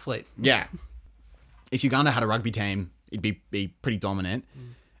an athlete. Yeah. If Uganda had a rugby team, it'd be pretty dominant.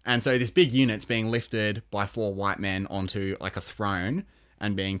 And so this big unit's being lifted by 4 white men onto like a throne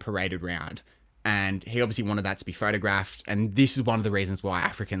and being paraded around. And he obviously wanted that to be photographed. And this is one of the reasons why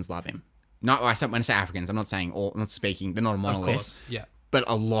Africans love him. When I say Africans, I'm not saying all, I'm not speaking, they're not a monolith. Of course, yeah. But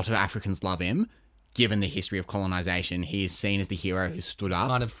a lot of Africans love him. Given the history of colonization, he is seen as the hero who stood up.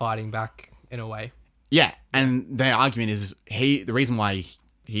 Kind of fighting back in a way. Yeah. And their argument is the reason why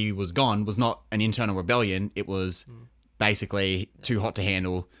he was gone was not an internal rebellion. It was basically too hot to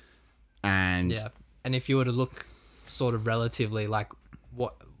handle. And yeah. And if you were to look sort of relatively like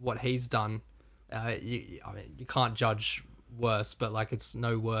what he's done, you can't judge worse, but like it's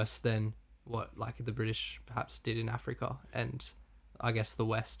no worse than what like the British perhaps did in Africa and I guess the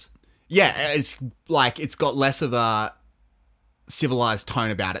West. Yeah, it's got less of a civilized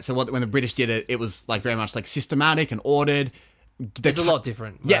tone about it. So when the British did it, it was like very much like systematic and ordered. It's a lot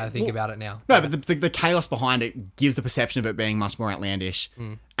different when I think about it now. No, but the chaos behind it gives the perception of it being much more outlandish.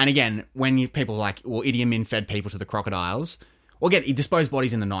 And again, when people are like, well, Idi Amin fed people to the crocodiles, well, again, he disposed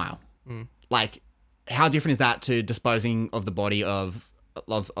bodies in the Nile. Like, how different is that to disposing of the body of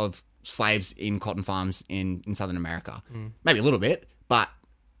slaves in cotton farms in Southern America? Maybe a little bit, but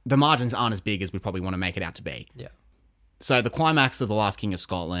the margins aren't as big as we probably want to make it out to be. Yeah. So the climax of The Last King of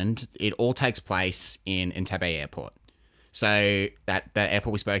Scotland, it all takes place in Entebbe Airport. So that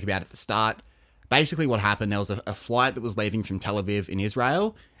airport we spoke about at the start, basically what happened, there was a flight that was leaving from Tel Aviv in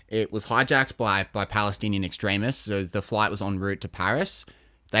Israel. It was hijacked by Palestinian extremists. So the flight was en route to Paris.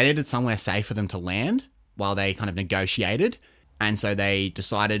 They needed somewhere safe for them to land while they kind of negotiated. And so they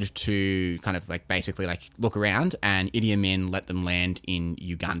decided to kind of like basically like look around, and Idi Amin let them land in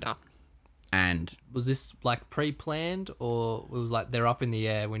Uganda. And was this like pre-planned, or it was like they're up in the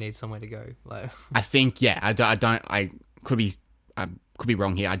air, we need somewhere to go? Like I think I could be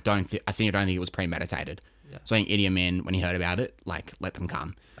wrong here. I don't think it was premeditated. Yeah. So I think Idi Amin, when he heard about it, like let them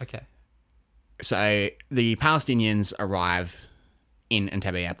come. Okay. So the Palestinians arrive in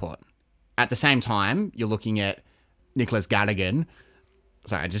Entebbe Airport. At the same time, you're looking at Nicholas Garrigan.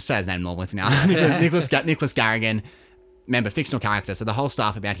 Sorry, I just say his name normally for now. Nicholas Garrigan, remember, fictional character. So the whole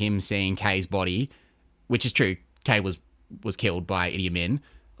stuff about him seeing Kay's body, which is true, Kay was killed by Idi Amin.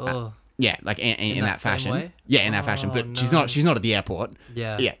 Yeah, like in that fashion. Way? Yeah, in that fashion. But no. She's not at the airport.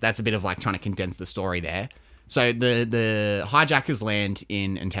 Yeah. Yeah, that's a bit of like trying to condense the story there. So the hijackers land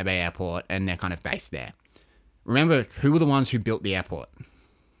in Entebbe Airport and they're kind of based there. Remember, who were the ones who built the airport?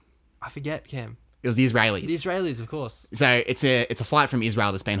 I forget, Cam. It was the Israelis. The Israelis, of course. So it's a flight from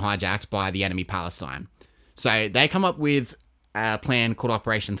Israel that's been hijacked by the enemy Palestine. So they come up with a plan called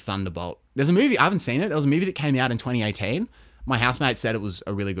Operation Thunderbolt. There's a movie, I haven't seen it. There was a movie that came out in 2018. My housemate said it was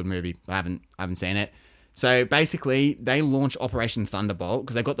a really good movie, but I haven't seen it. So basically, they launch Operation Thunderbolt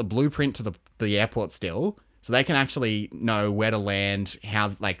because they've got the blueprint to the airport still, so they can actually know where to land,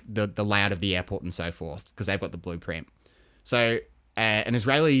 how like the layout of the airport and so forth, because they've got the blueprint. So an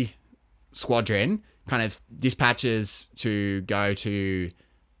Israeli squadron kind of dispatches to go to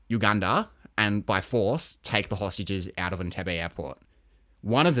Uganda and by force take the hostages out of Entebbe Airport.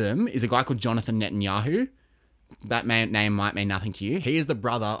 One of them is a guy called Jonathan Netanyahu. That name might mean nothing to you. He is the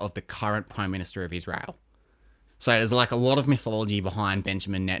brother of the current Prime Minister of Israel. So there's like a lot of mythology behind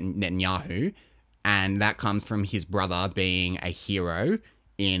Benjamin Netanyahu, and that comes from his brother being a hero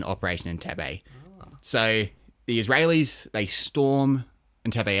in Operation Entebbe. Oh. So the Israelis, they storm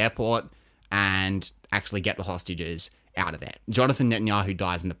Entebbe Airport and actually get the hostages out of there. Jonathan Netanyahu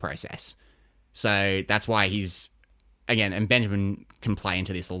dies in the process. So that's why again, and Benjamin can play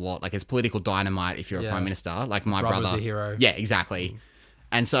into this a lot. Like, it's political dynamite if you're a prime minister. Like my brother. A hero. Yeah, exactly.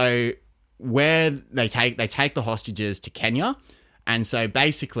 And so where they take the hostages to Kenya. And so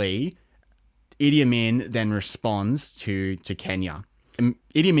basically, Idi Amin then responds to Kenya. And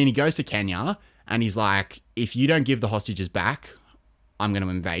Idi Amin, he goes to Kenya and he's like, if you don't give the hostages back, I'm going to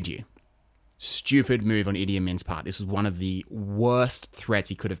invade you. Stupid move on Idi Amin's part. This was one of the worst threats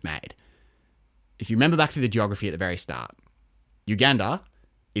he could have made. If you remember back to the geography at the very start, Uganda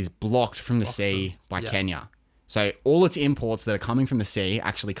is blocked from the sea by Kenya. So all its imports that are coming from the sea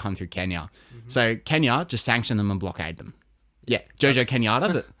actually come through Kenya. So Kenya just sanction them and blockade them. Yeah, Jojo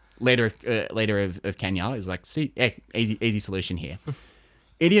Kenyatta, the leader of Kenya, is like, see, easy solution here.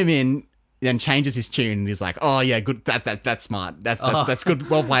 Idi Amin then changes his tune and is like, oh yeah, good, that's smart, that's good,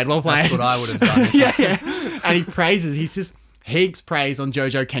 well played. That's what I would have done. yeah. And he praises, he's just heaps praise on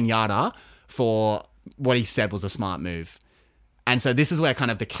Jojo Kenyatta for what he said was a smart move. And so this is where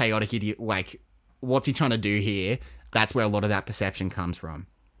kind of the chaotic idiot, like, what's he trying to do here? That's where a lot of that perception comes from.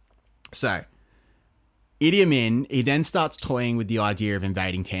 So Idi Amin, he then starts toying with the idea of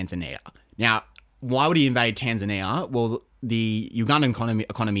invading Tanzania. Now, why would he invade Tanzania? Well, the Ugandan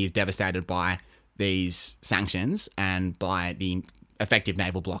economy is devastated by these sanctions and by the effective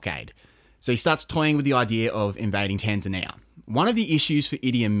naval blockade. So he starts toying with the idea of invading Tanzania. One of the issues for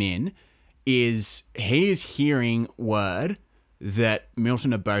Idi Amin is he is hearing word that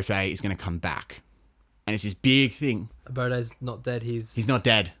Milton Obote is going to come back. And it's this big thing. Obote's not dead. He's not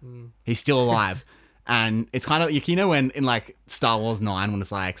dead. He's still alive. And it's kind of, you know, when in like Star Wars 9, when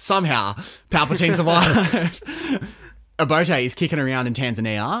it's like, somehow Palpatine's alive. Obote is kicking around in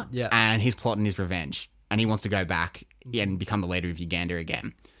Tanzania and he's plotting his revenge. And he wants to go back and become the leader of Uganda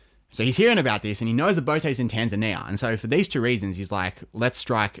again. So he's hearing about this and he knows Obote's in Tanzania. And so for these two reasons, he's like, let's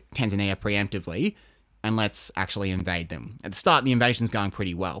strike Tanzania preemptively and let's actually invade them. At the start, the invasion's going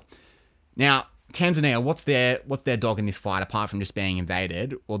pretty well. Now, Tanzania, what's their dog in this fight apart from just being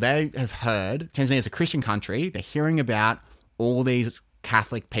invaded? Well, they have heard, Tanzania's a Christian country, they're hearing about all these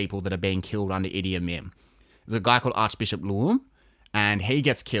Catholic people that are being killed under Idi Amin. There's a guy called Archbishop Luum, and he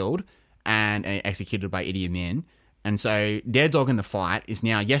gets killed and executed by Idi Amin. And so their dog in the fight is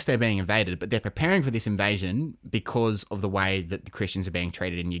now, yes, they're being invaded, but they're preparing for this invasion because of the way that the Christians are being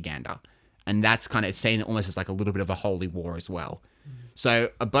treated in Uganda. And that's kind of seen almost as like a little bit of a holy war as well. So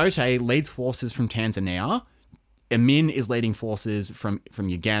Obote leads forces from Tanzania. Amin is leading forces from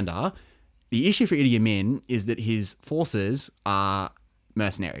Uganda. The issue for Idi Amin is that his forces are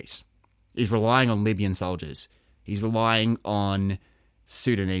mercenaries. He's relying on Libyan soldiers. He's relying on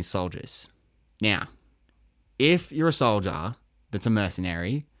Sudanese soldiers. Now, if you're a soldier that's a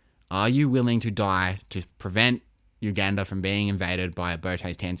mercenary, are you willing to die to prevent Uganda from being invaded by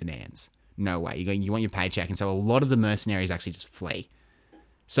Obote's Tanzanians? No way. You want your paycheck. And so a lot of the mercenaries actually just flee.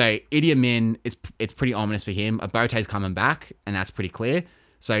 So Idi Amin, it's pretty ominous for him. Obote's coming back, and that's pretty clear.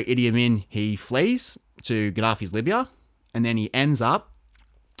 So Idi Amin, he flees to Gaddafi's Libya, and then he ends up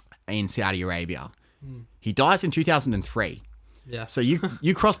in Saudi Arabia. He dies in 2003. Yeah. So you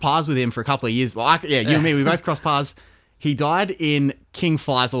cross paths with him for a couple of years. Well, you and me, we both cross paths. He died in King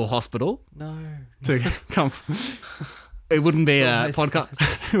Faisal Hospital. No. To come. It wouldn't be a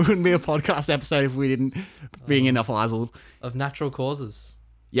podcast. It wouldn't be a podcast episode if we didn't bring in a Faisal. Of natural causes.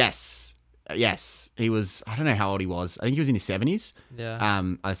 Yes. He was, I don't know how old he was. I think he was in his 70s. Yeah.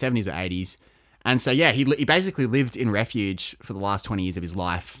 70s or 80s. And so, yeah, he basically lived in refuge for the last 20 years of his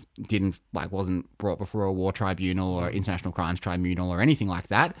life. Wasn't brought before a war tribunal or international crimes tribunal or anything like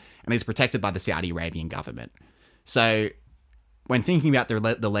that. And he's protected by the Saudi Arabian government. So when thinking about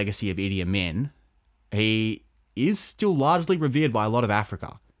the legacy of Idi Amin, he is still largely revered by a lot of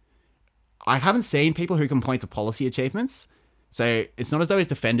Africa. I haven't seen people who can point to policy achievements. So it's not as though his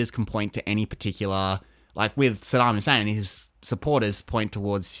defenders can point to any particular, like with Saddam Hussein, his supporters point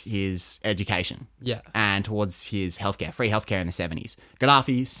towards his education. Yeah. And towards his healthcare, free healthcare in the 70s.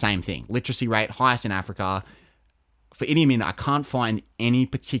 Gaddafi, same thing. Literacy rate, highest in Africa. For Idi Amin, I can't find any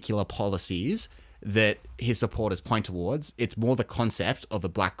particular policies that his supporters point towards. It's more the concept of a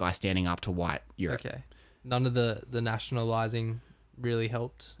black guy standing up to white Europe. Okay. None of the nationalizing really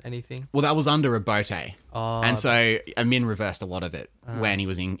helped anything? Well, that was under Obote. Oh. And so Amin reversed a lot of it when he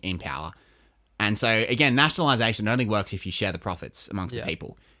was in power. And so, again, nationalisation only works if you share the profits amongst the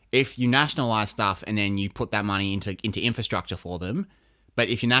people. If you nationalise stuff and then you put that money into infrastructure for them, but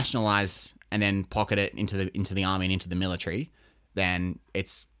if you nationalise and then pocket it into the army and into the military, then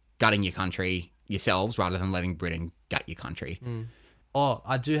it's gutting your country yourselves rather than letting Britain gut your country. Oh,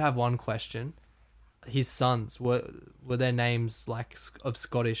 I do have one question. His sons, were their names like of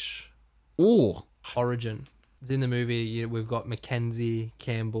Scottish origin? In the movie, we've got Mackenzie,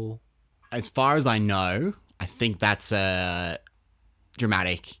 Campbell. As far as I know, I think that's a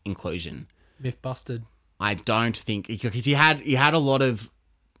dramatic inclusion. Myth busted. I don't think, because he had a lot of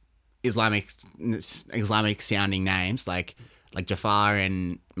Islamic sounding names like Jafar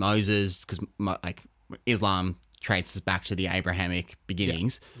and Moses, because like Islam traces back to the Abrahamic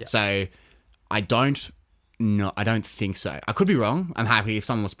beginnings. Yeah. So I don't think so. I could be wrong. I'm happy if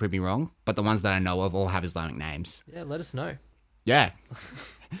someone was to prove me wrong, but the ones that I know of all have Islamic names. Yeah, let us know. Yeah.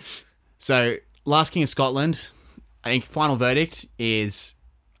 So, Last King of Scotland, I think final verdict is,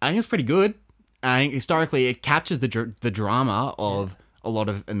 I think it's pretty good. I think historically it captures the drama of a lot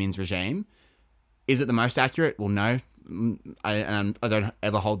of Amin's regime. Is it the most accurate? Well, no. I don't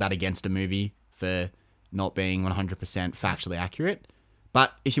ever hold that against a movie for not being 100% factually accurate.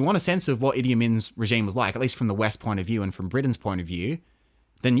 But if you want a sense of what Idi Amin's regime was like, at least from the West point of view and from Britain's point of view,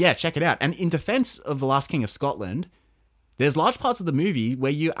 then yeah, check it out. And in defense of The Last King of Scotland, there's large parts of the movie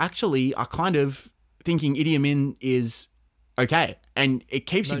where you actually are kind of thinking Idi Amin is okay. And it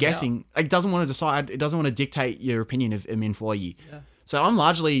keeps you guessing. It doesn't want to decide. It doesn't want to dictate your opinion of Amin for you. Yeah. So I'm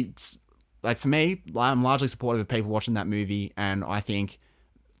largely, for me, I'm largely supportive of people watching that movie. And I think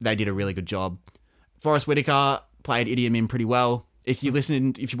they did a really good job. Forrest Whitaker played Idi Amin pretty well. If you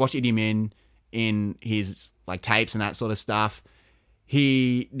watch Idi Amin in his tapes and that sort of stuff,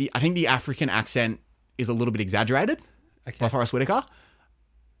 I think the African accent is a little bit exaggerated by Forrest Whitaker.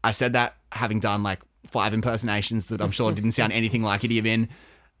 I said that having done 5 impersonations that I'm sure didn't sound anything like Idi Amin.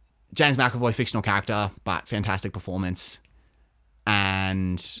 James McAvoy, fictional character, but fantastic performance.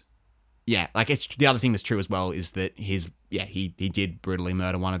 And yeah, the other thing that's true as well is that he did brutally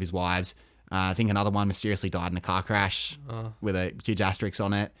murder one of his wives. I think another one mysteriously died in a car crash with a huge asterisk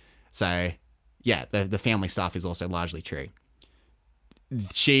on it. So yeah, the family stuff is also largely true.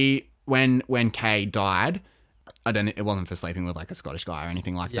 When Kay died, it wasn't for sleeping with a Scottish guy or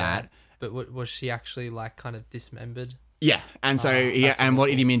anything like that. But was she actually kind of dismembered? Yeah, and so what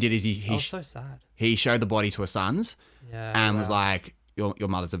Idi Amin did is he was so sad. He showed the body to her sons, and was like, "Your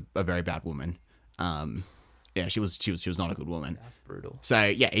mother's a very bad woman." Yeah, she was not a good woman. That's brutal. So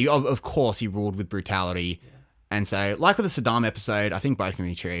yeah, of course he ruled with brutality, and so with the Saddam episode, I think both can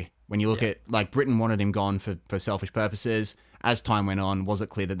be true. When you look at Britain wanted him gone for selfish purposes. As time went on, was it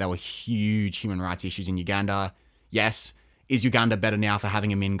clear that there were huge human rights issues in Uganda? Yes. Is Uganda better now for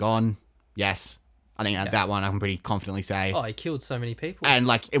having Amin gone? Yes. I think that one I can pretty confidently say. Oh, he killed so many people. And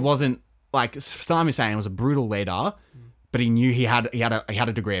it wasn't Saddam Hussein was a brutal leader, but he knew he had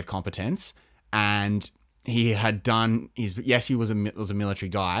a degree of competence, and he had done he was a military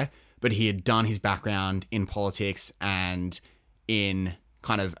guy, but he had done his background in politics and in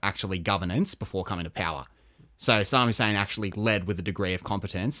kind of actually governance before coming to power. So Saddam Hussein actually led with a degree of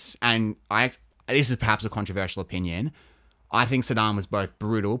competence, and this is perhaps a controversial opinion. I think Saddam was both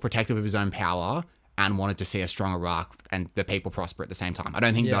brutal, protective of his own power, and wanted to see a strong Iraq and the people prosper at the same time. I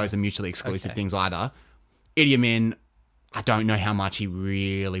don't think those are mutually exclusive things either. Idi Amin, I don't know how much he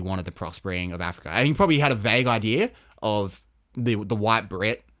really wanted the prospering of Africa. I think he probably had a vague idea of the white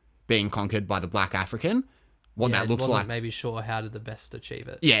Brit being conquered by the black African, what that looks like. Maybe sure how to the best achieve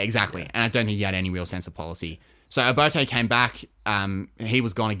it. Yeah, exactly. And I don't think he had any real sense of policy. So Obote came back. He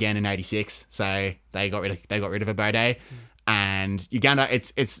was gone again in '86. So they got rid of Obote. And Uganda,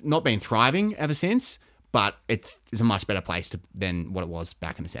 it's not been thriving ever since, but it's a much better place than what it was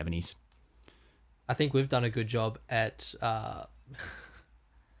back in the 70s. I think we've done a good job at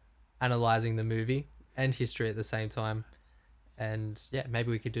analysing the movie and history at the same time. And yeah, maybe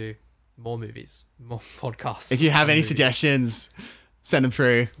we could do more movies, more podcasts. If you have any suggestions, send them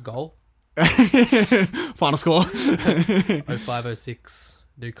through. Goal? Final score? 0506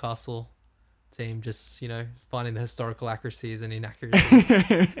 Newcastle team, just finding the historical accuracies and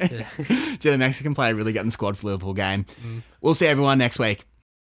inaccuracies. Did a Mexican player really get in the squad for Liverpool game? We'll see everyone next week.